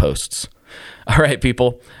pizza posts. All right,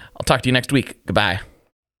 people. I'll talk to you next week. Goodbye.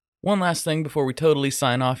 One last thing before we totally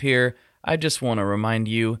sign off here. I just want to remind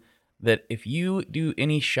you that if you do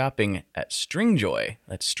any shopping at Stringjoy,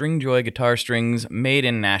 that's Stringjoy guitar strings made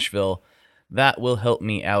in Nashville, that will help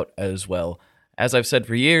me out as well. As I've said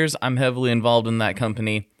for years, I'm heavily involved in that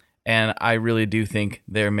company, and I really do think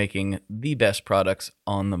they're making the best products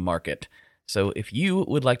on the market. So if you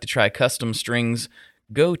would like to try custom strings,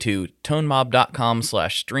 go to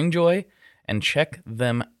tonemob.com/stringjoy and check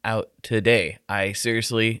them out today. I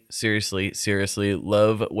seriously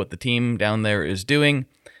love what the team down there is doing.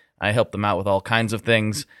 I help them out with all kinds of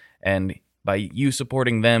things, and by you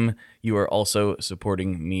supporting them, you are also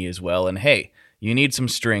supporting me as well. And hey, you need some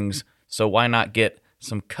strings, so why not get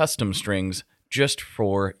some custom strings just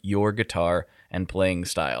for your guitar and playing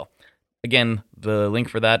style? Again, the link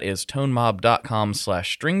for that is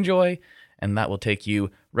tonemob.com/stringjoy, and that will take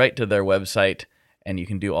you right to their website, and you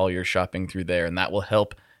can do all your shopping through there, and that will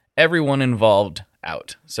help everyone involved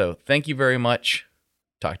out. So thank you very much.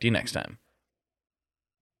 Talk to you next time.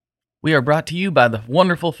 We are brought to you by the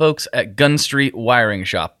wonderful folks at Gun Street Wiring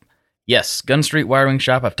Shop. Yes, Gun Street Wiring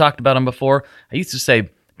Shop. I've talked about them before. I used to say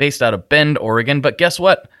based out of Bend, Oregon, but guess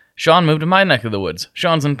what? Sean moved to my neck of the woods.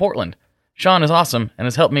 Sean's in Portland. Sean is awesome and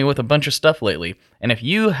has helped me with a bunch of stuff lately. And if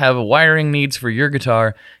you have wiring needs for your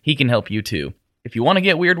guitar, he can help you too. If you want to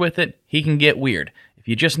get weird with it, he can get weird. If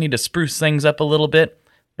you just need to spruce things up a little bit,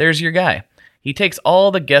 there's your guy. He takes all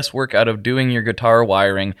the guesswork out of doing your guitar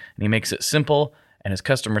wiring, and he makes it simple, and his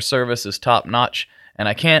customer service is top-notch, and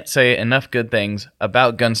I can't say enough good things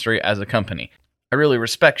about Gun Street as a company. I really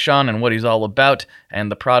respect Sean and what he's all about,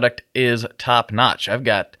 and the product is top-notch. I've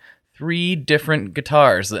got 3 different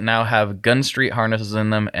guitars that now have Gun Street harnesses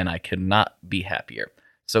in them, and I could not be happier.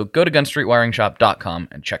 So go to gunstreetwiringshop.com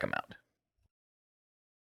and check them out.